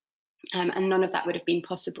 And none of that would have been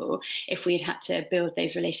possible if we'd had to build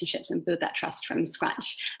those relationships and build that trust from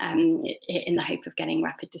scratch, in the hope of getting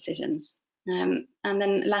rapid decisions. And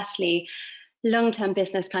then lastly, long-term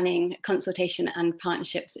business planning, consultation and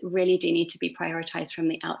partnerships really do need to be prioritised from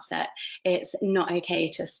the outset. It's not okay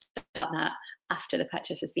to start that after the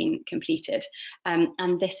purchase has been completed.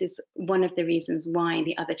 And this is one of the reasons why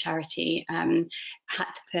the other charity had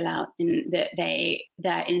to pull out, in that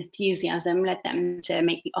their enthusiasm led them to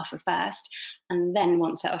make the offer first. and then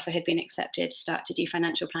once that offer had been accepted, start to do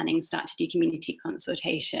financial planning, start to do community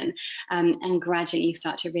consultation, and gradually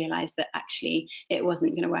start to realise that actually it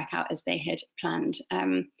wasn't going to work out as they had planned.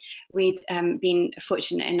 We'd been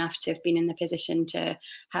fortunate enough to have been in the position to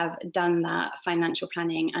have done that financial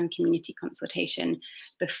planning and community consultation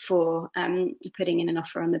before putting in an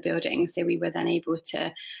offer on the building, so we were then able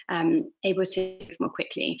to move more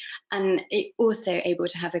quickly, and also able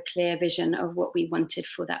to have a clear vision of what we wanted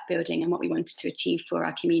for that building and what we wanted to achieve for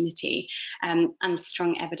our community, and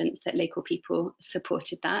strong evidence that local people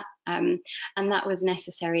supported that. And that was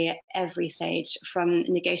necessary at every stage, from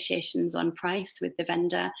negotiations on price with the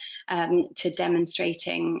vendor to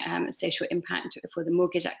demonstrating social impact for the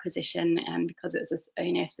mortgage acquisition, because it was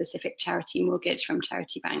a specific charity mortgage from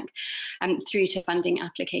Charity Bank, through to funding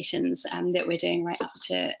applications that we're doing right up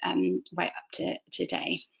to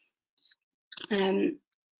today.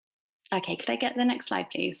 Okay, could I get the next slide,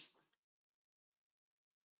 please?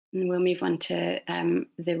 And we'll move on to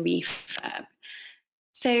the refurb.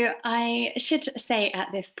 So I should say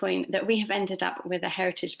at this point that we have ended up with a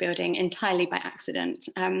heritage building entirely by accident.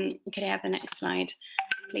 Could I have the next slide,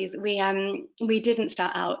 please? We didn't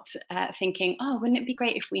start out thinking, oh, wouldn't it be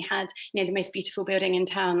great if we had, the most beautiful building in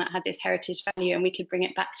town that had this heritage value and we could bring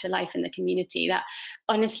it back to life in the community. That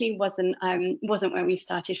honestly wasn't where we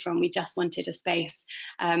started from. We just wanted a space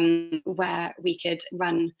where we could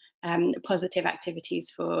run positive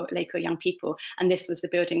activities for local young people, and this was the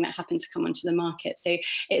building that happened to come onto the market. So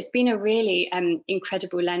it's been a really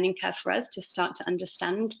incredible learning curve for us to start to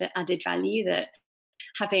understand the added value that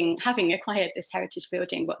having acquired this heritage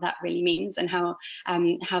building, what that really means, and how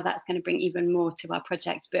that's going to bring even more to our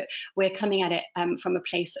project. But we're coming at it from a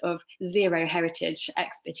place of zero heritage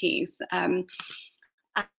expertise.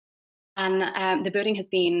 And the building has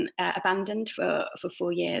been abandoned for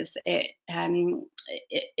 4 years.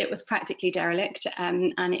 It was practically derelict,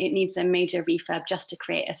 and it needs a major refurb just to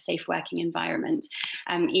create a safe working environment,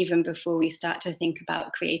 even before we start to think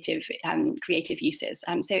about creative uses.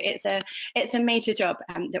 So it's a major job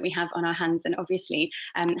that we have on our hands, and obviously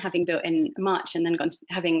having bought in March and then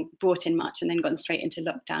gone straight into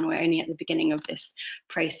lockdown, we're only at the beginning of this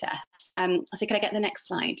process. So could I get the next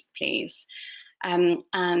slide, please?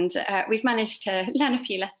 And we've managed to learn a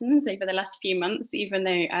few lessons over the last few months, even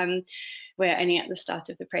though we're only at the start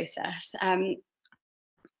of the process.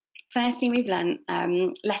 Firstly, we've learned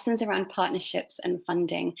lessons around partnerships and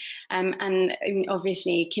funding, and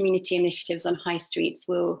obviously community initiatives on high streets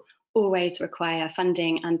will always require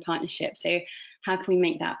funding and partnerships. So how can we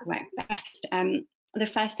make that work best? The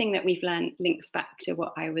first thing that we've learned links back to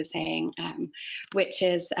what I was saying, which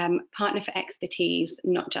is partner for expertise,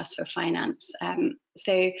 not just for finance.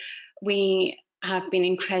 So we have been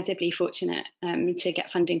incredibly fortunate to get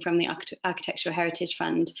funding from the Architectural Heritage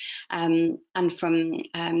Fund and from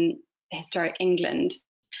Historic England,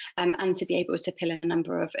 and to be able to pull a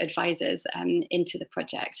number of advisors into the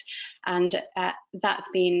project. And that's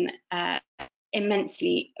been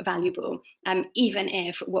immensely valuable, even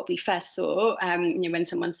if what we first saw when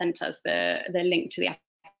someone sent us the link to the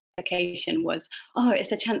application was, oh,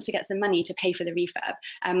 it's a chance to get some money to pay for the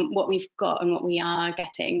refurb. What we've got and what we are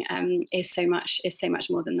getting is so much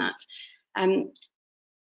more than that.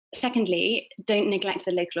 Secondly, don't neglect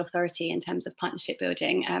the local authority in terms of partnership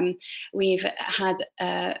building. We've had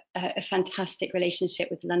a fantastic relationship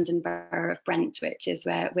with the London Borough of Brent, which is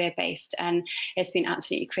where we're based, and it's been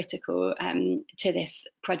absolutely critical to this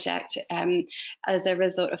project. As a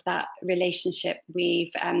result of that relationship,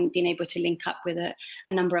 we've been able to link up with a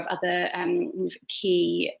number of other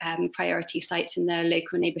key priority sites in the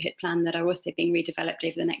local neighbourhood plan that are also being redeveloped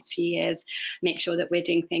over the next few years, make sure that we're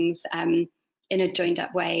doing things in a joined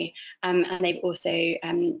up way, and they've also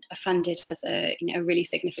funded as a really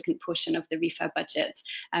significant portion of the refurb budget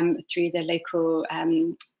through the local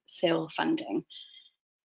SIL funding.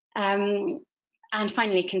 And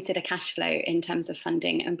finally, consider cash flow in terms of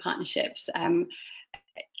funding and partnerships.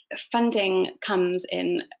 Funding comes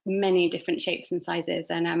in many different shapes and sizes,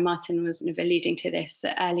 and Martin was alluding to this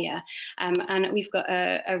earlier. And we've got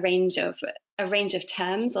a range of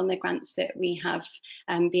terms on the grants that we have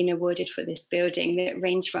been awarded for this building that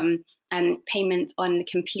range from payment on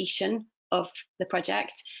completion of the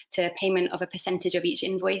project to payment of a percentage of each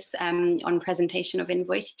invoice on presentation of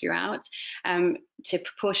invoice throughout, to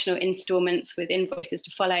proportional instalments with invoices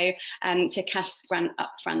to follow, to cash grant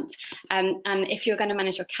upfront. And if you're going to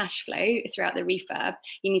manage your cash flow throughout the refurb,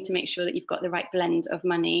 you need to make sure that you've got the right blend of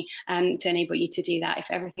money to enable you to do that. If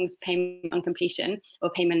everything's payment on completion or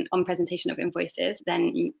payment on presentation of invoices,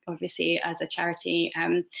 then you, obviously as a charity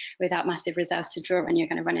without massive reserves to draw on, you're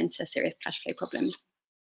going to run into serious cash flow problems.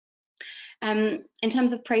 In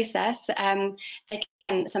terms of process,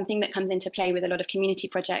 again, something that comes into play with a lot of community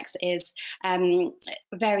projects is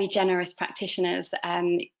very generous practitioners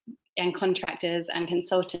and contractors and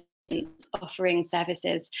consultants offering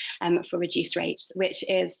services for reduced rates, which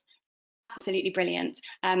is absolutely brilliant.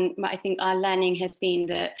 But I think our learning has been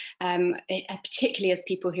that, particularly as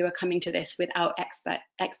people who are coming to this without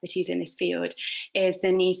expertise in this field, is the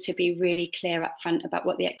need to be really clear up front about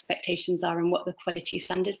what the expectations are and what the quality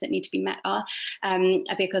standards that need to be met are,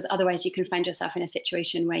 because otherwise you can find yourself in a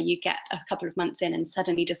situation where you get a couple of months in and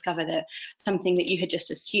suddenly discover that something that you had just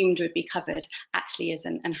assumed would be covered actually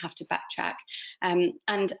isn't, and have to backtrack.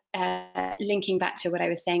 Linking back to what I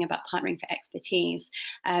was saying about partnering for expertise,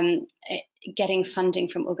 getting funding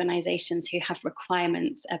from organisations who have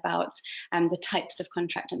requirements about the types of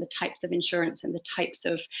contract and the types of insurance and the types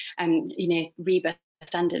of REBA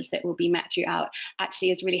standards that will be met throughout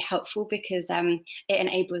actually is really helpful, because it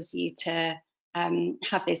enables you to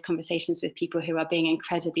have those conversations with people who are being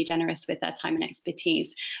incredibly generous with their time and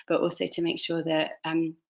expertise, but also to make sure that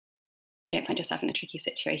you don't find yourself in a tricky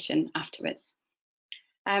situation afterwards.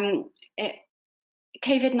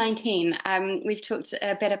 COVID-19, we've talked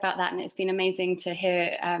a bit about that, and it's been amazing to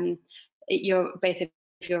hear both of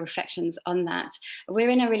your reflections on that. We're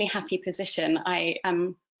in a really happy position. I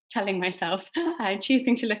am telling myself,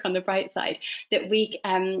 choosing to look on the bright side, that we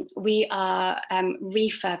are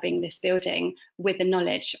refurbing this building with the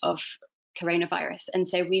knowledge of coronavirus, and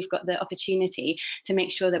so we've got the opportunity to make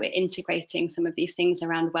sure that we're integrating some of these things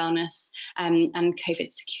around wellness and COVID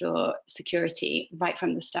security right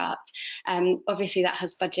from the start. Obviously that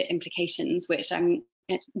has budget implications, which I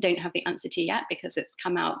don't have the answer to yet, because it's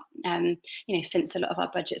come out since a lot of our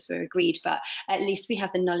budgets were agreed, but at least we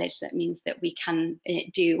have the knowledge that means that we can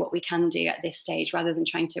do what we can do at this stage, rather than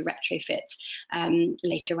trying to retrofit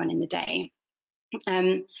later on in the day.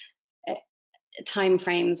 Time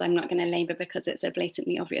frames I'm not going to labour, because it's a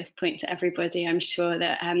blatantly obvious point to everybody. I'm sure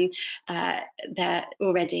that that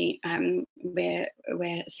already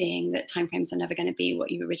we're seeing that time frames are never going to be what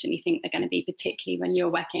you originally think they're going to be, particularly when you're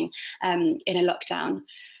working in a lockdown.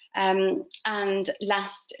 And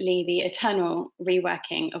lastly, the eternal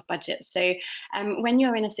reworking of budgets. So when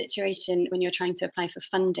you're in a situation when you're trying to apply for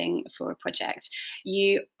funding for a project,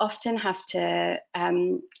 you often have to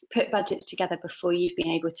put budgets together before you've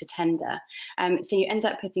been able to tender. So you end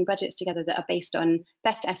up putting budgets together that are based on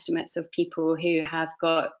best estimates of people who have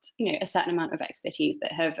got a certain amount of expertise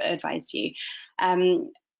that have advised you.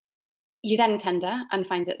 You then tender and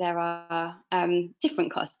find that there are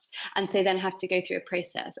different costs, and so then have to go through a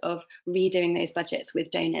process of redoing those budgets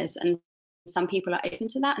with donors, and some people are open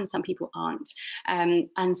to that and some people aren't.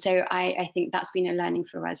 And so I think that's been a learning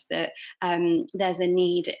for us, that there's a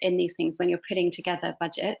need in these things when you're putting together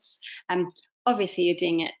budgets. Obviously, you're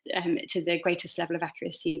doing it to the greatest level of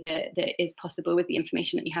accuracy that is possible with the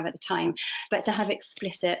information that you have at the time, but to have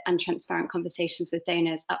explicit and transparent conversations with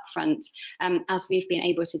donors up front, as we've been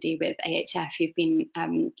able to do with AHF, who've been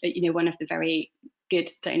one of the very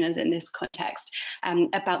good donors in this context,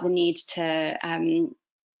 about the need to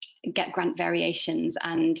get grant variations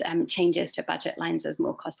and changes to budget lines as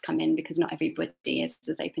more costs come in, because not everybody is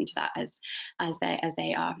as open to that as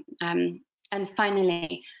they are. And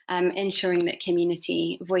finally, ensuring that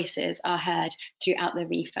community voices are heard throughout the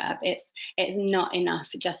refurb. It's not enough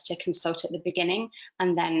just to consult at the beginning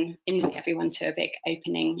and then invite everyone to a big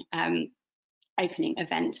opening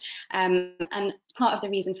event. And part of the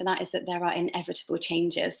reason for that is that there are inevitable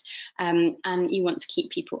changes, and you want to keep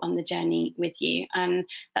people on the journey with you. And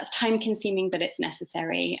that's time consuming, but it's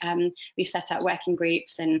necessary. We've set out working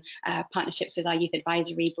groups and partnerships with our youth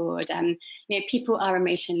advisory board. People are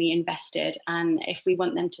emotionally invested, and if we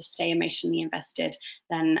want them to stay emotionally invested,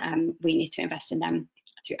 then we need to invest in them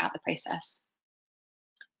throughout the process.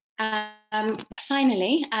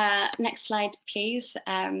 Finally, next slide, please.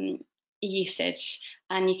 Usage,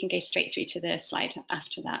 and you can go straight through to the slide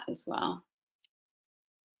after that as well.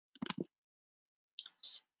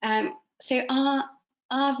 So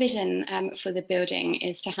our vision for the building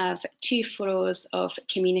is to have 2 floors of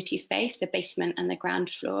community space, the basement and the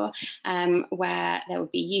ground floor, where there will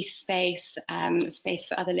be youth space, space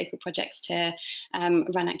for other local projects to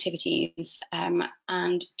run activities,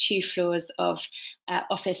 and 2 floors of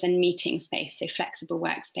office and meeting space, so flexible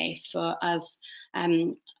workspace for us,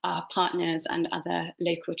 our partners and other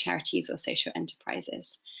local charities or social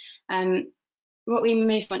enterprises. What we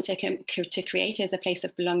most want to create is a place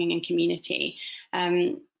of belonging and community.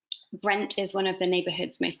 Brent is one of the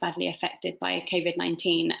neighbourhoods most badly affected by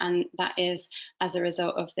COVID-19, and that is as a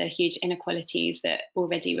result of the huge inequalities that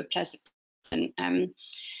already were present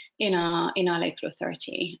in our local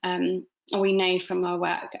authority. We know from our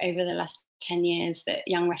work over the last 10 years that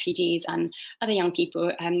young refugees and other young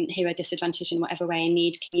people who are disadvantaged in whatever way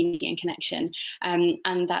need community and connection,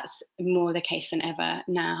 and that's more the case than ever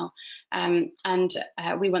now.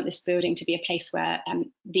 We want this building to be a place where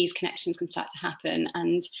these connections can start to happen,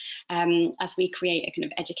 and as we create a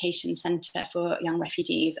kind of education centre for young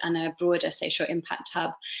refugees and a broader social impact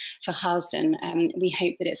hub for Harlesden, we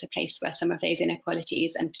hope that it's a place where some of those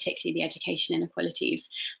inequalities, and particularly the education inequalities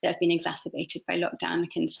that have been exacerbated by lockdown,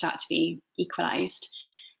 can start to be equalised.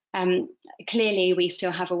 Clearly, we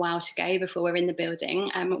still have a while to go before we're in the building.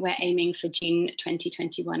 We're aiming for June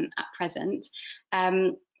 2021 at present.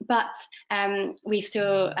 But we've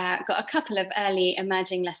still got a couple of early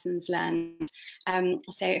emerging lessons learned.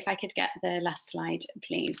 So if I could get the last slide,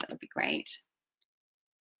 please, that would be great.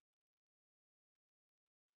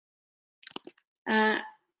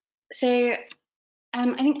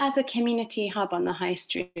 I think as a community hub on the high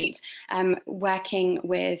street, working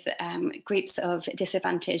with groups of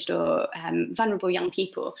disadvantaged or vulnerable young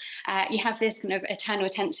people, you have this kind of eternal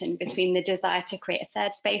tension between the desire to create a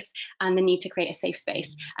third space and the need to create a safe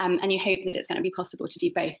space, and you hope that it's going to be possible to do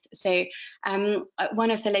both. So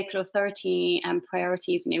one of the local authority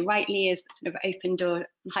priorities, rightly, is the kind of open door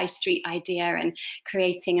high street idea and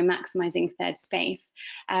creating and maximising third space.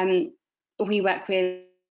 We work with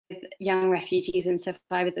young refugees and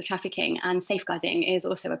survivors of trafficking, and safeguarding is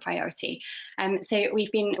also a priority. So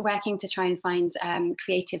we've been working to try and find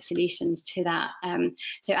creative solutions to that.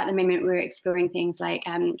 So at the moment we're exploring things like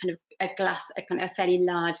kind of a fairly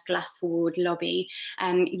large glass-walled lobby,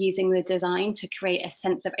 using the design to create a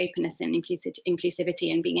sense of openness and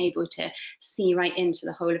inclusivity, and being able to see right into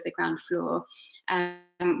the whole of the ground floor,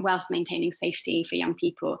 whilst maintaining safety for young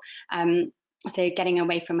people. So getting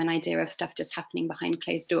away from an idea of stuff just happening behind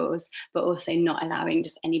closed doors, but also not allowing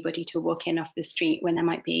just anybody to walk in off the street when there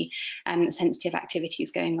might be sensitive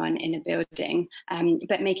activities going on in a building,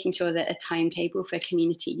 but making sure that a timetable for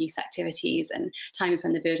community use activities and times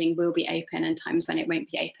when the building will be open and times when it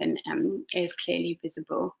won't be open is clearly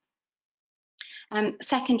visible.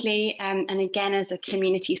 Secondly, and again as a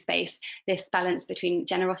community space, this balance between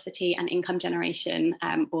generosity and income generation,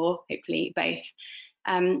 or hopefully both.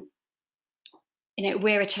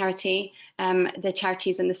 We're a charity. The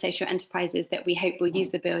charities and the social enterprises that we hope will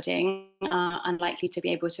use the building are unlikely to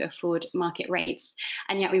be able to afford market rates,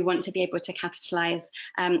 and yet we want to be able to capitalise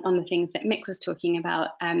on the things that Mick was talking about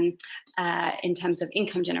in terms of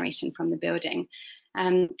income generation from the building.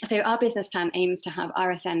 So our business plan aims to have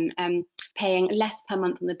RSN paying less per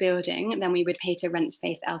month on the building than we would pay to rent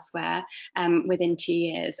space elsewhere within 2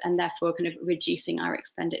 years, and therefore kind of reducing our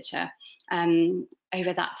expenditure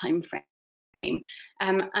over that time frame.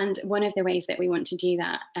 And one of the ways that we want to do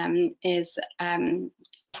that is,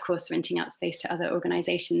 of course, renting out space to other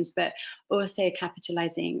organisations, but also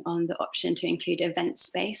capitalising on the option to include event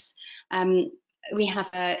space. We have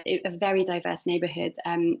a very diverse neighbourhood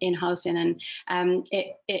in Harlesden, and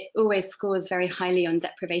it always scores very highly on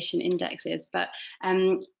deprivation indexes, but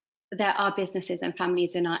there are businesses and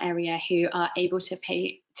families in our area who are able to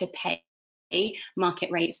pay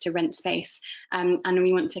market rates to rent space, and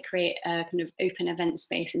we want to create a kind of open event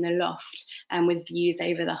space in the loft with views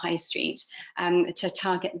over the high street to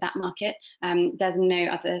target that market. There's no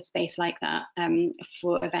other space like that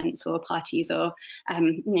for events or parties or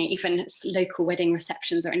even local wedding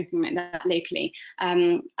receptions or anything like that locally,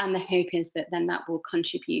 and the hope is that then that will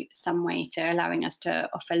contribute some way to allowing us to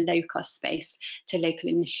offer low-cost space to local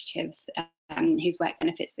initiatives whose work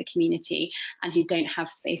benefits the community and who don't have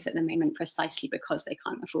space at the moment precisely because they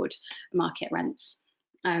can't afford market rents.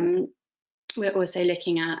 We're also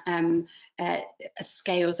looking at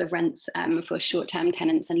scales of rents for short-term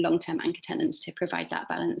tenants and long-term anchor tenants to provide that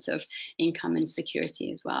balance of income and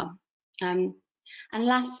security as well. And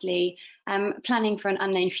lastly, planning for an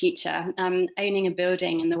unknown future, owning a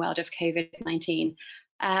building in the world of COVID-19.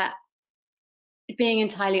 Being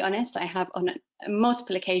entirely honest, I have on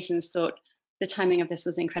multiple occasions thought the timing of this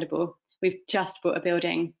was incredible. We've just bought a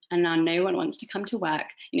building and now no one wants to come to work.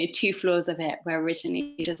 2 floors of it were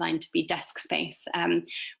originally designed to be desk space.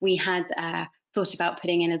 We had thought about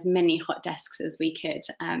putting in as many hot desks as we could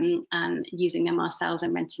and using them ourselves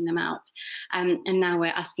and renting them out. And now we're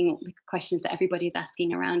asking the questions that everybody's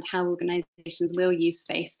asking around how organisations will use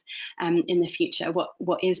space in the future.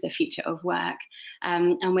 What is the future of work?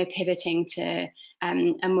 And we're pivoting to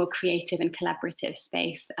a more creative and collaborative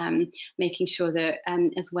space, making sure that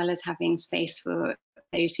as well as having space for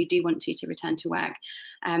those who do want to return to work,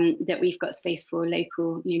 that we've got space for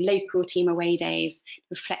local team away days,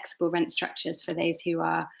 with flexible rent structures for those who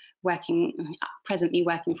are presently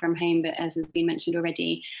working from home, but as has been mentioned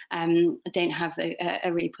already, don't have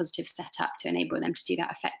a really positive setup to enable them to do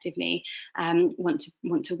that effectively, want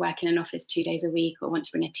to work in an office 2 days a week, or want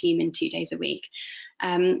to bring a team in 2 days a week.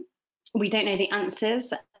 We don't know the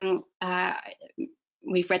answers.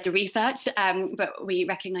 We've read the research, but we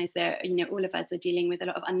recognise that all of us are dealing with a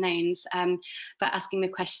lot of unknowns. But asking the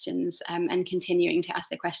questions and continuing to ask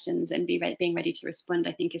the questions and being ready to respond,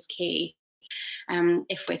 I think, is key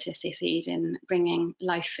if we're to succeed in bringing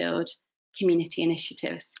life-filled community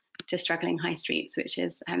initiatives to struggling high streets, which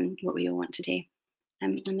is what we all want to do.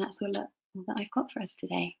 And that's all that I've got for us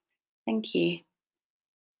today. Thank you.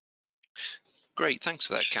 Great, thanks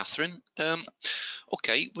for that, Catherine.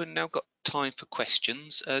 Okay, we've now got time for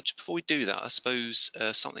questions. Just before we do that, I suppose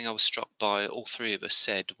something I was struck by all three of us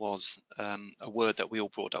said was a word that we all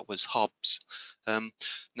brought up was hubs.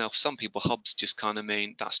 Now, for some people, hubs just kind of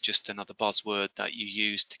mean that's just another buzzword that you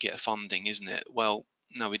use to get funding, isn't it? Well,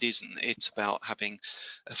 no, it isn't. It's about having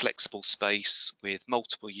a flexible space with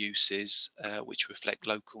multiple uses which reflect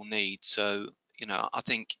local needs. So, I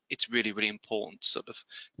think it's really, really important to sort of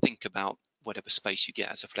think about whatever space you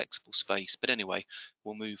get as a flexible space. But anyway,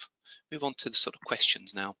 we'll move on to the sort of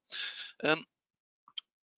questions now.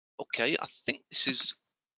 Okay, I think this is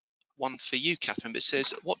one for you, Catherine, but it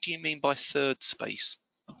says, what do you mean by third space?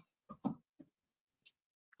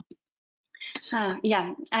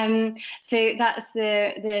 Yeah, so that's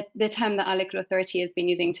the term that our local authority has been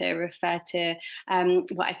using to refer to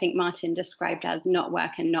what I think Martin described as not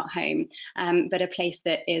work and not home, but a place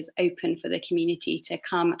that is open for the community to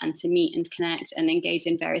come and to meet and connect and engage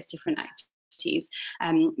in various different activities,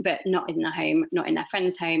 but not in the home, not in their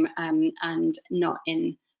friend's home, and not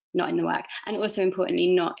in the work, and also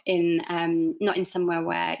importantly, not in somewhere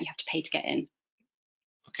where you have to pay to get in.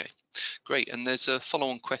 Okay. Great, and there's a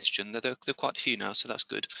follow-on question. There are quite a few now, so that's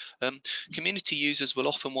good. Community users will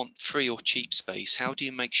often want free or cheap space. How do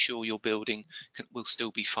you make sure your building will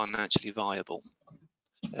still be financially viable?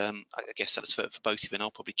 I guess that's for both of you, and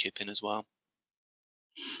I'll probably chip in as well.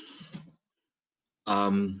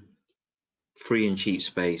 Free and cheap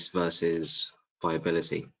space versus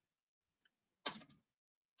viability.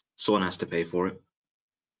 Someone has to pay for it.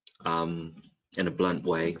 In a blunt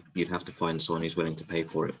way, you'd have to find someone who's willing to pay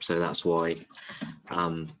for it. So that's why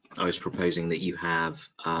I was proposing that you have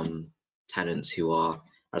tenants who are,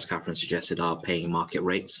 as Catherine suggested, are paying market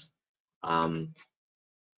rates, and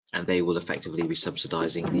they will effectively be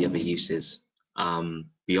subsidising the other uses.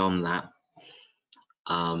 Beyond that,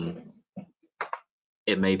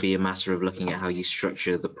 it may be a matter of looking at how you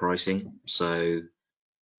structure the pricing. So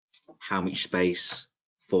how much space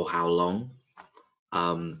for how long.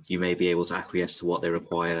 You may be able to acquiesce to what they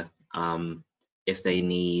require. If they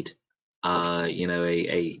need, a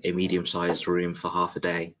medium-sized room for half a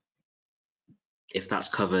day, if that's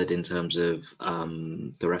covered in terms of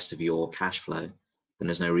the rest of your cash flow, then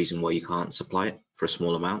there's no reason why you can't supply it for a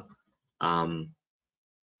small amount.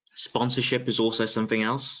 Sponsorship is also something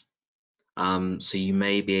else. So you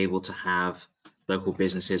may be able to have local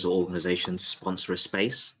businesses or organizations sponsor a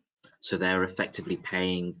space. So they're effectively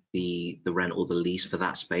paying the rent or the lease for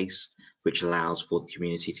that space, which allows for the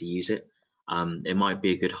community to use it. It might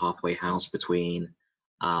be a good halfway house between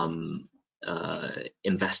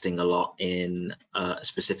investing a lot in a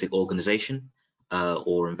specific organization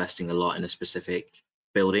or investing a lot in a specific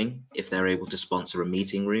building. If they're able to sponsor a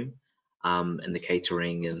meeting room and the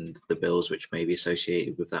catering and the bills which may be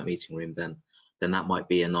associated with that meeting room, then that might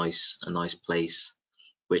be a nice place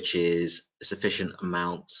which is a sufficient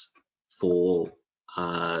amount for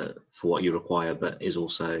what you require, but is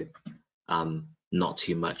also not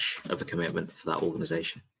too much of a commitment for that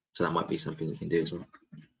organization. So that might be something you can do as well.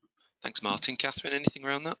 Thanks, Martin. Catherine, anything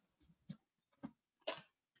around that?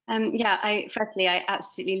 Yeah, I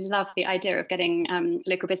absolutely love the idea of getting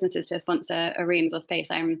local businesses to sponsor a rooms or space.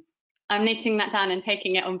 I'm noting that down and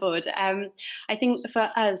taking it on board. I think for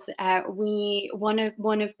us, one of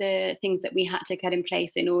the things that we had to get in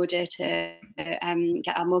place in order to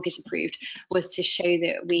get our mortgage approved was to show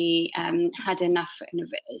that we had enough kind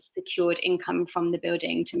of secured income from the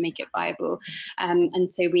building to make it viable, and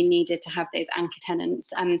so we needed to have those anchor tenants.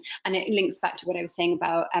 And it links back to what I was saying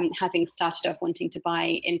about having started off wanting to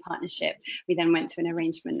buy in partnership. We then went to an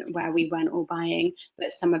arrangement where we weren't all buying,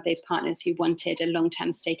 but some of those partners who wanted a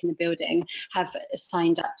long-term stake in the building have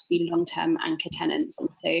signed up to be long-term anchor tenants. And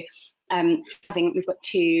so We've got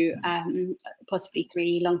 2, possibly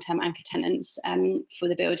 3 long-term anchor tenants for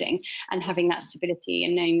the building, and having that stability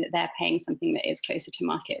and knowing that they're paying something that is closer to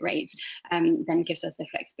market rates then gives us the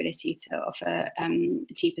flexibility to offer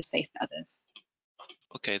cheaper space to others.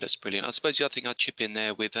 Okay, that's brilliant. I suppose the other thing I'd chip in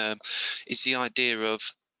there with is the idea of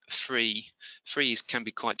freeze can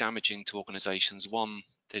be quite damaging to organisations. One,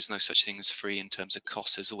 there's no such thing as free in terms of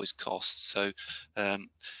costs. There's always costs. So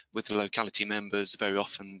with the locality members, very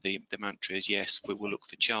often the mantra is, yes, we will look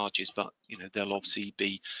for charges, but they'll obviously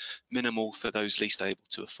be minimal for those least able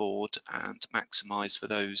to afford and maximise for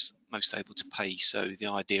those most able to pay. So the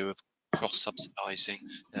idea of cross-subsidising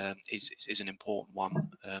is an important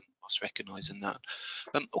one, us recognising that.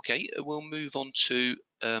 Okay, we'll move on to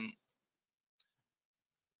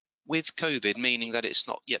with COVID, meaning that it's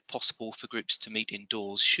not yet possible for groups to meet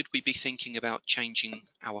indoors, should we be thinking about changing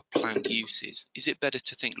our planned uses? Is it better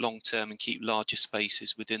to think long term and keep larger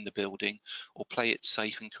spaces within the building, or play it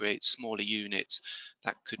safe and create smaller units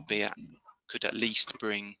that could at least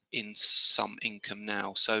bring in some income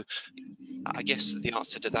now? So I guess the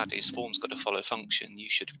answer to that is form's got to follow function. You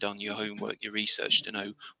should have done your homework, your research to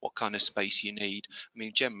know what kind of space you need. I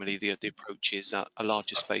mean, generally the approach is that a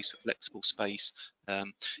larger space, a flexible space,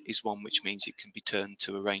 is one which means it can be turned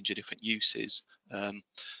to a range of different uses.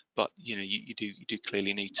 But you do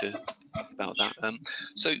clearly need to think about that.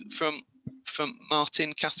 So from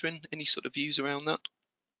Martin, Catherine, any sort of views around that?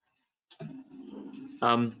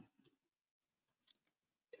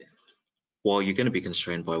 Well, you're going to be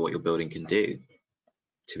constrained by what your building can do,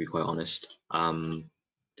 to be quite honest. Some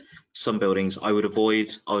buildings I would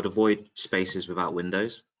avoid spaces without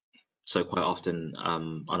windows. So quite often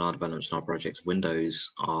on our developments and our projects,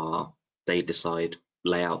 windows they decide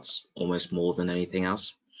layouts almost more than anything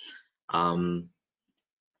else. As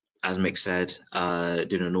Mick said,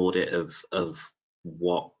 doing an audit of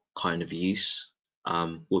what kind of use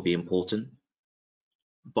would be important.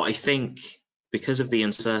 But I think because of the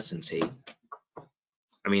uncertainty,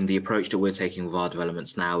 I mean, the approach that we're taking with our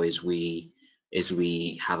developments now is we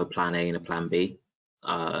have a plan A and a plan B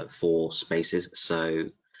for spaces, so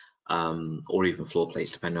or even floor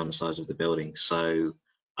plates, depending on the size of the building. So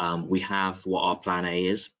we have what our plan A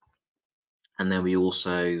is, and then we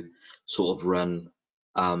also sort of run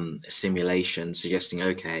a simulation suggesting,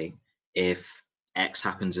 okay, if X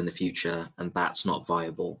happens in the future and that's not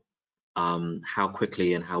viable, how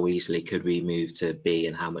quickly and how easily could we move to B,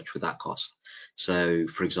 and how much would that cost? So,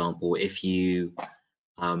 for example, if you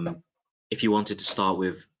wanted to start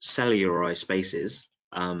with cellularized spaces,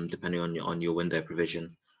 depending on your window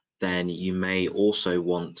provision, then you may also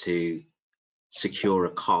want to secure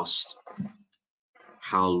a cost.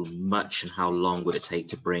 How much and how long would it take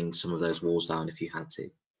to bring some of those walls down if you had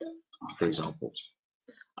to, for example?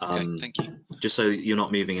 Okay, thank you. Just so you're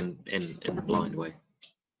not moving in a blind way.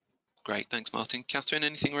 Great, thanks, Martin. Catherine,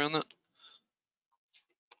 anything around that?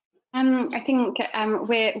 I think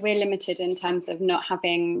we're limited in terms of not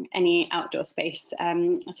having any outdoor space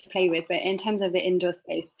to play with, but in terms of the indoor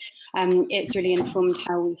space, it's really informed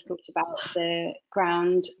how we've thought about the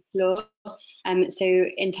ground floor. So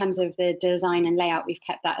in terms of the design and layout, we've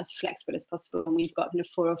kept that as flexible as possible, and we've got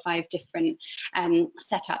 4 or 5 different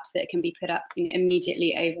setups that can be put up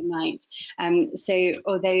immediately overnight. So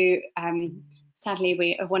although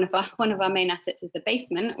sadly, one of our main assets is the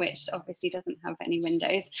basement, which obviously doesn't have any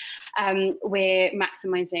windows. We're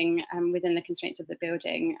maximising within the constraints of the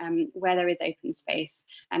building where there is open space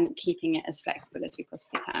and keeping it as flexible as we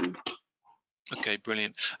possibly can. Okay,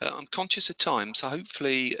 brilliant. I'm conscious of time, so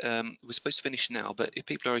hopefully we're supposed to finish now, but if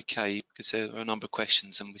people are okay, because there are a number of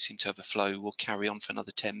questions and we seem to have a flow, we'll carry on for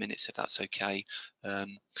another 10 minutes if that's okay.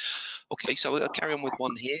 Okay, so I'll carry on with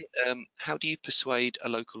one here. How do you persuade a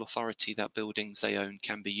local authority that buildings they own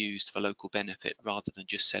can be used for local benefit rather than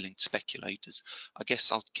just selling to speculators? I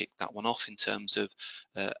guess I'll kick that one off in terms of,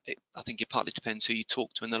 I think it partly depends who you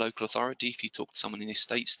talk to in the local authority. If you talk to someone in the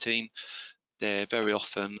estates team, they're very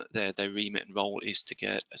often their remit and role is to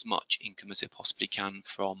get as much income as it possibly can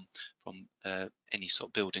from any sort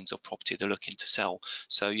of buildings or property they're looking to sell.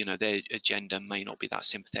 So their agenda may not be that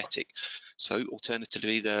sympathetic. So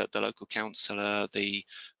alternatively, the local councillor, the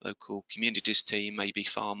local communities team may be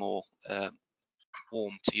far more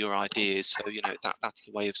warm to your ideas. So that's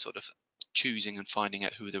a way of sort of choosing and finding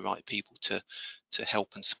out who are the right people to help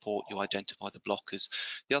and support you identify the blockers.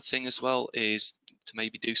 The other thing as well is to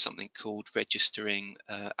maybe do something called registering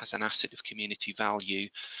as an asset of community value,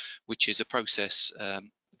 which is a process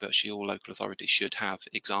virtually all local authorities should have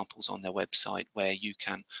examples on their website where you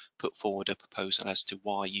can put forward a proposal as to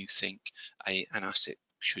why you think an asset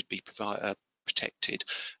should be protected,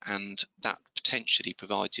 and that potentially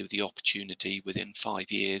provides you with the opportunity within 5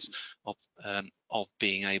 years of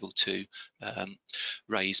being able to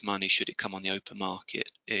raise money should it come on the open market.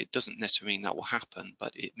 It doesn't necessarily mean that will happen,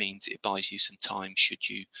 but it means it buys you some time should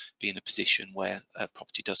you be in a position where a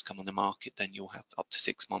property does come on the market. Then you'll have up to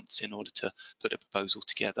 6 months in order to put a proposal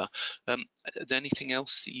together. Are there anything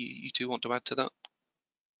else that you two want to add to that?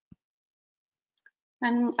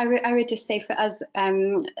 I would just say for us,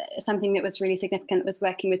 something that was really significant was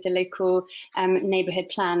working with the local neighbourhood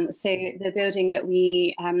plan. So the building that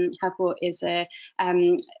we have bought is a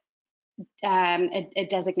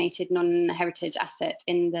designated non-heritage asset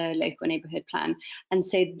in the local neighbourhood plan, and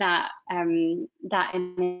so that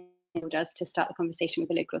enabled us to start the conversation with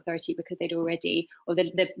the local authority, because they'd already, or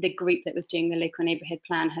the group that was doing the local neighbourhood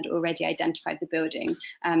plan had already identified the building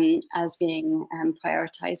as being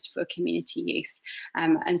prioritised for community use,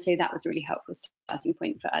 and so that was a really helpful starting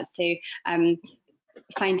point for us. So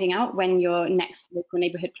finding out when your next local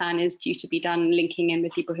neighbourhood plan is due to be done, linking in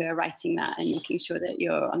with people who are writing that and making sure that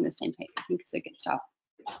you're on the same page, I think is a good start.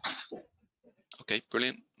 Okay,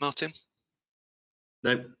 brilliant. Martin?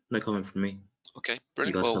 No comment from me. Okay,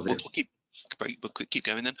 brilliant. Well, we'll keep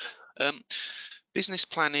going then. Business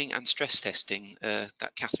planning and stress testing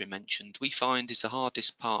that Catherine mentioned, we find is the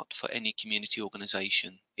hardest part for any community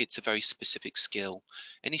organisation. It's a very specific skill.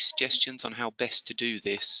 Any suggestions on how best to do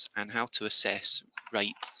this and how to assess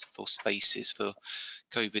rates for spaces, for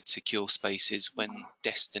COVID secure spaces, when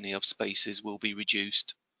density of spaces will be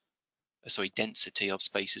reduced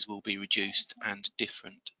and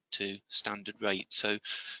different to standard rates? So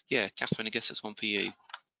yeah, Catherine, I guess that's one for you.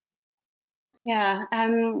 Yeah,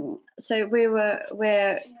 so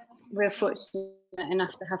we're fortunate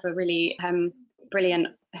enough to have a really brilliant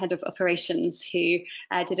head of operations who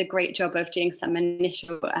did a great job of doing some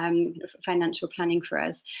initial financial planning for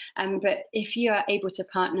us. But if you are able to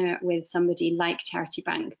partner with somebody like Charity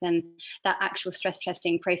Bank, then that actual stress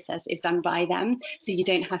testing process is done by them. So you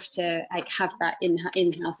don't have to have that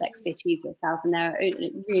in-house expertise yourself. And they're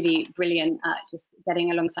really brilliant at just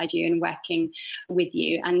getting alongside you and working with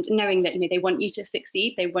you, and knowing that they want you to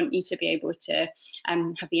succeed. They want you to be able to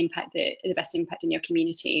have the impact, the best impact in your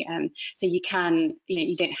community. So you can,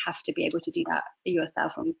 you don't have to be able to do that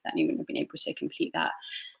yourself, and we certainly wouldn't have been able to complete that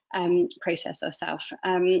process ourselves.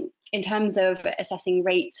 In terms of assessing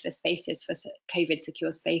rates for spaces, for COVID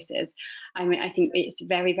secure spaces, I mean, I think it's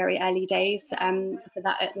very, very early days for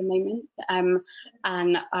that at the moment, and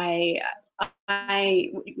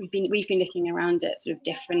we've been looking around at sort of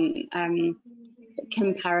different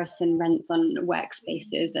comparison rents on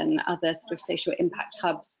workspaces and other sort of social impact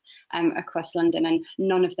hubs across London, and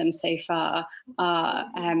none of them so far are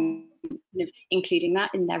including that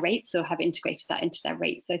in their rates or have integrated that into their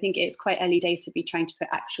rates. So I think it's quite early days to be trying to put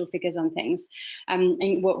actual figures on things.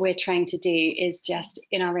 And what we're trying to do is just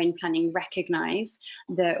in our own planning recognise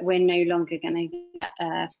that we're no longer going to get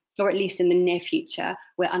or at least in the near future,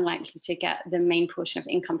 we're unlikely to get the main portion of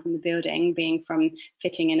income from the building being from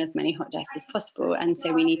fitting in as many hot desks as possible. And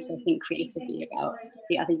so we need to think creatively about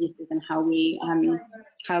the other uses and how we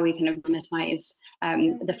kind of monetize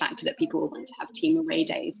the fact that people want to have team away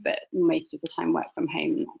days, but most of the time work from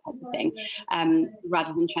home and that type of thing,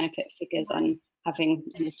 rather than trying to put figures on having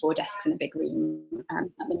 4 desks in a big room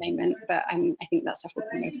at the moment. But I think that stuff will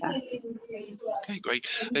come later. Okay, great.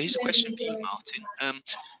 Here's a question for you, Martin.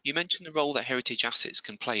 You mentioned the role that heritage assets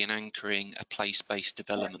can play in anchoring a place-based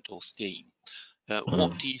development or scheme.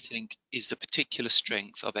 What do you think is the particular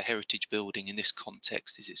strength of a heritage building in this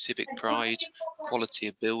context? Is it civic pride, quality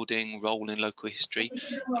of building, role in local history?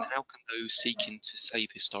 And how can those seeking to save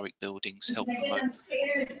historic buildings help promote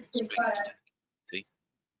strengths to the community?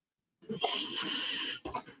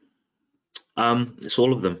 It's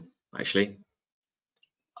all of them, actually.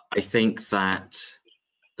 I think that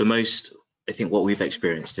what we've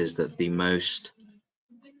experienced is that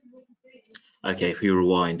if we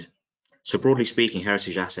rewind, so broadly speaking,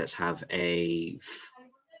 heritage assets have a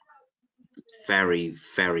very,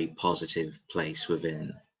 very positive place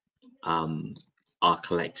within our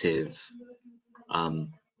collective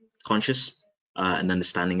conscious and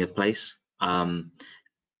understanding of place, almost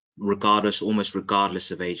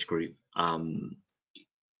regardless of age group.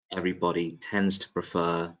 Everybody tends to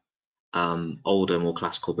prefer older, more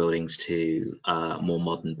classical buildings to more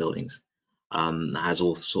modern buildings. That has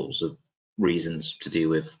all sorts of reasons to do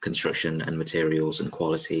with construction and materials and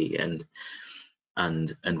quality and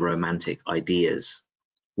romantic ideas.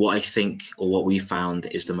 What I think, or what we found,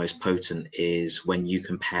 is the most potent is when you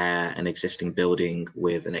compare an existing building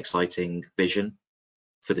with an exciting vision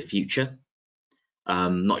for the future,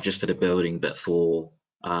 not just for the building, but for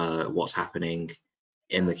what's happening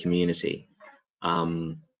in the community.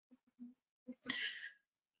 How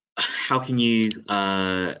can you,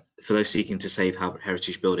 for those seeking to save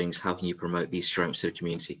heritage buildings, how can you promote these strengths to the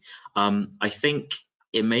community? I think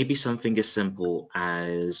it may be something as simple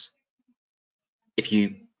as, if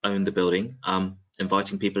you own the building,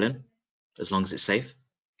 inviting people in, as long as it's safe.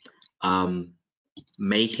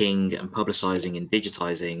 Making and publicizing and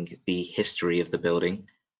digitizing the history of the building,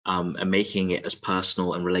 and making it as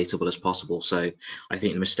personal and relatable as possible. So I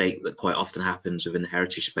think the mistake that quite often happens within the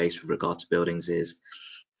heritage space with regard to buildings is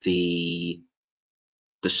the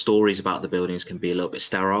stories about the buildings can be a little bit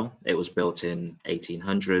sterile. It was built in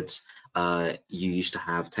 1800s. You used to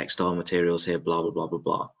have textile materials here, blah, blah, blah, blah,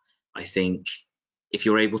 blah. I think if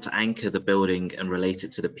you're able to anchor the building and relate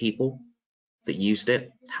it to the people that used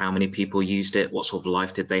it, how many people used it, what sort of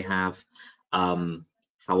life did they have, how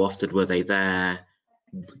often were they there,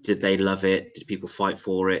 did they love it, did people fight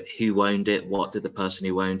for it, who owned it, what did the person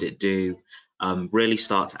who owned it do, really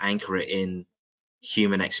start to anchor it in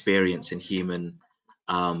human experience and human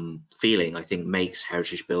feeling, I think makes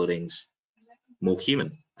heritage buildings more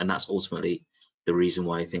human. And that's ultimately the reason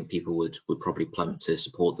why I think people would probably plummet to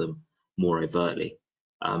support them more overtly.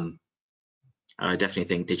 And I definitely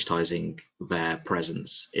think digitizing their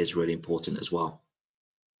presence is really important as well.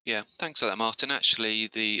 Yeah, thanks for that, Martin. Actually,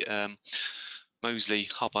 the Moseley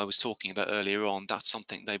hub I was talking about earlier on, that's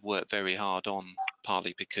something they've worked very hard on,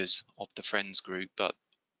 partly because of the Friends group, but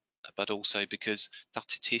also because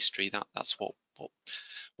that's its history. That's what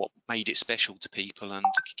made it special to people and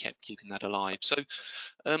kept keeping that alive. So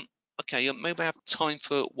okay, maybe I have time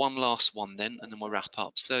for one last one then, and then we'll wrap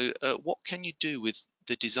up. So what can you do with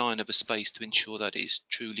the design of a space to ensure that it is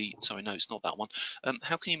truly, sorry, no, it's not that one.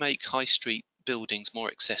 How can you make high street buildings more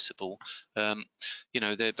accessible? You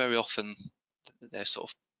know, they're very often, they're sort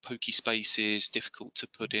of pokey spaces, difficult to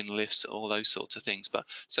put in lifts, all those sorts of things. But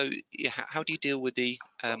so yeah, how do you deal with the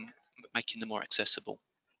making them more accessible?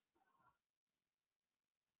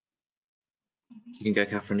 You can go,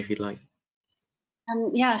 Catherine, if you'd like.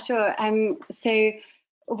 Yeah, sure. So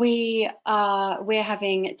we're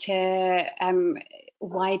having to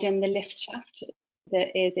widen the lift shaft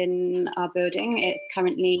that is in our building. It's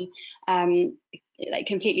currently like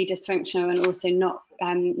completely dysfunctional and also not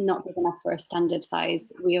big enough for a standard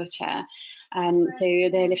size wheelchair. So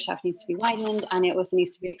the lift shaft needs to be widened, and it also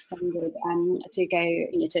needs to be extended to go,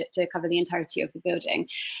 to cover the entirety of the building.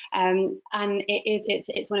 And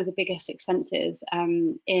it's one of the biggest expenses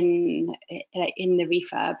in the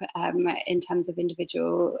refurb in terms of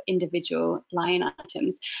individual line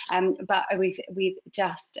items. But we've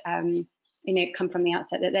just come from the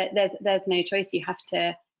outset that there's no choice. You have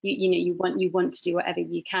to. You want to do whatever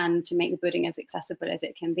you can to make the building as accessible as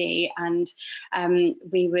it can be, and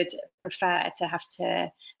we would prefer to have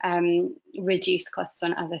to reduce costs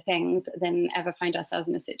on other things than ever find ourselves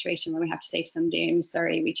in a situation where we have to say to somebody, "I'm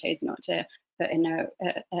sorry, we chose not to put in a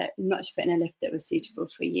lift that was suitable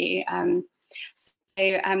for you." So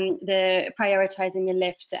the prioritising the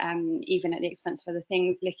lift, even at the expense of other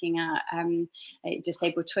things, looking at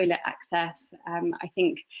disabled toilet access, I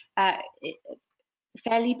think.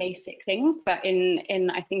 Fairly basic things, but in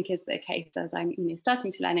I think is the case as I'm starting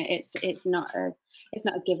to learn it, it's not a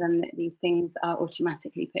given that these things are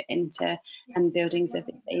automatically put into buildings of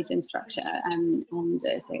this age and structure, and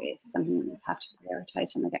so it's something that's have to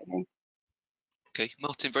prioritise from the get-go. Okay,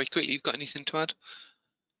 Martin, very quickly, you've got anything to add?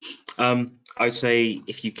 I'd say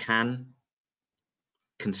if you can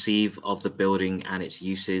conceive of the building and its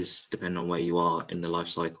uses, depending on where you are in the life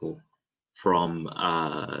cycle, from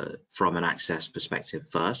an access perspective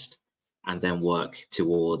first, and then work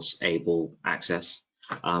towards able access.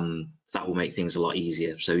 That will make things a lot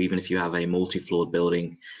easier. So even if you have a multi-floored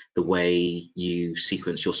building, the way you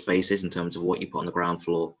sequence your spaces in terms of what you put on the ground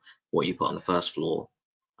floor, what you put on the first floor,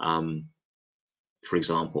 for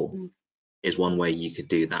example, is one way you could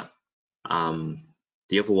do that.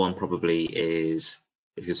 The other one probably is,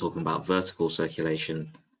 if you're talking about vertical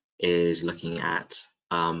circulation, is looking at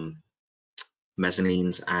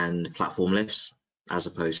mezzanines and platform lifts, as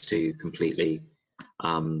opposed to completely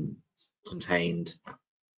contained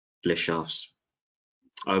lift shafts.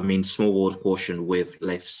 I mean, small walled portion with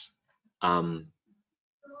lifts,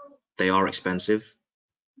 they are expensive.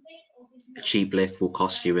 A cheap lift will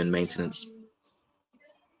cost you in maintenance,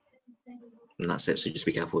 and that's it. So just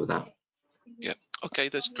be careful with that. Yeah. Okay,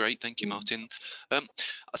 that's great. Thank you, Martin.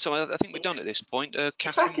 So I think we're done at this point.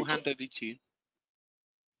 Catherine, we'll hand over to you.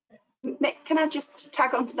 Mick, can I just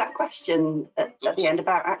tag on to that question at the end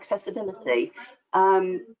about accessibility?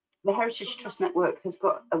 The Heritage Trust Network has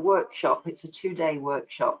got a workshop. It's a 2-day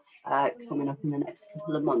workshop coming up in the next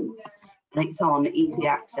couple of months and it's on easy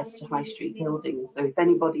access to high street buildings. So if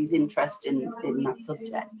anybody's interested in that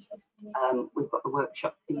subject, we've got the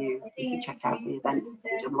workshop for you. You can check out the events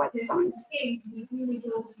page on the website.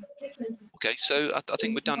 Okay, so I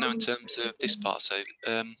think we're done now in terms of this part. So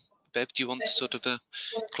Bev, do you want to sort of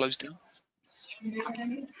close down?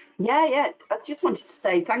 Yeah, I just wanted to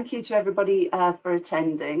say thank you to everybody for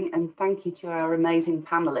attending, and thank you to our amazing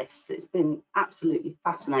panelists. It's been absolutely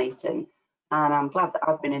fascinating, and I'm glad that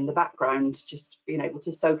I've been in the background just being able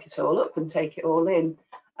to soak it all up and take it all in.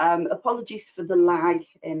 Apologies for the lag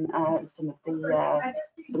in some of the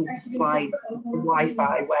slides. The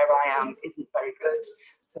Wi-Fi where I am isn't very good,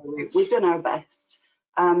 so we've done our best.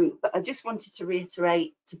 But I just wanted to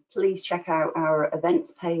reiterate to please check out our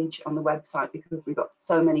events page on the website, because we've got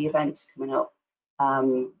so many events coming up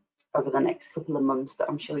over the next couple of months that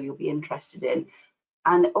I'm sure you'll be interested in.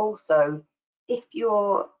 And also, if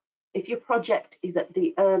your project is at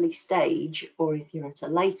the early stage, or if you're at a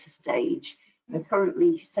later stage, we're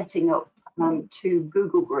currently setting up 2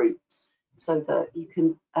 Google groups so that you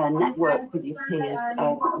can network with your peers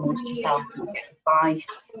amongst yourself and get advice,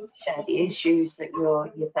 share the issues that you're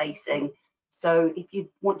facing. So if you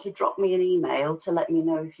want to drop me an email to let me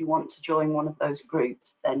know if you want to join one of those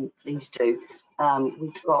groups, then please do.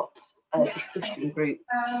 We've got a discussion group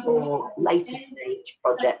for later stage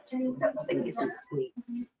projects that I think is next week.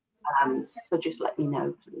 So just let me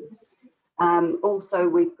know, please. Also,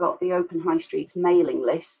 we've got the Open High Streets mailing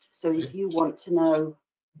list. So if you want to know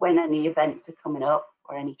when any events are coming up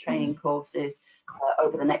or any training courses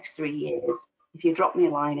over the next 3 years, if you drop me a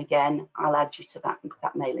line again, I'll add you to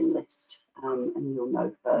that mailing list, and you'll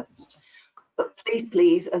know first. But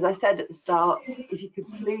please, as I said at the start, if you could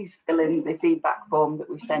please fill in the feedback form that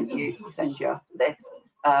we send you after this.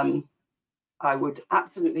 I would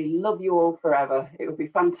absolutely love you all forever. It would be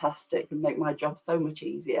fantastic and make my job so much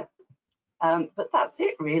easier. But that's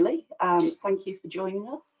it, really. Thank you for joining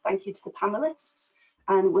us. Thank you to the panelists,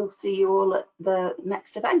 and we'll see you all at the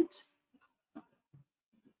next event.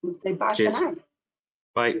 We'll say bye. Cheers. For now.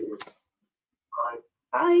 Bye.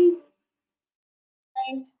 Bye.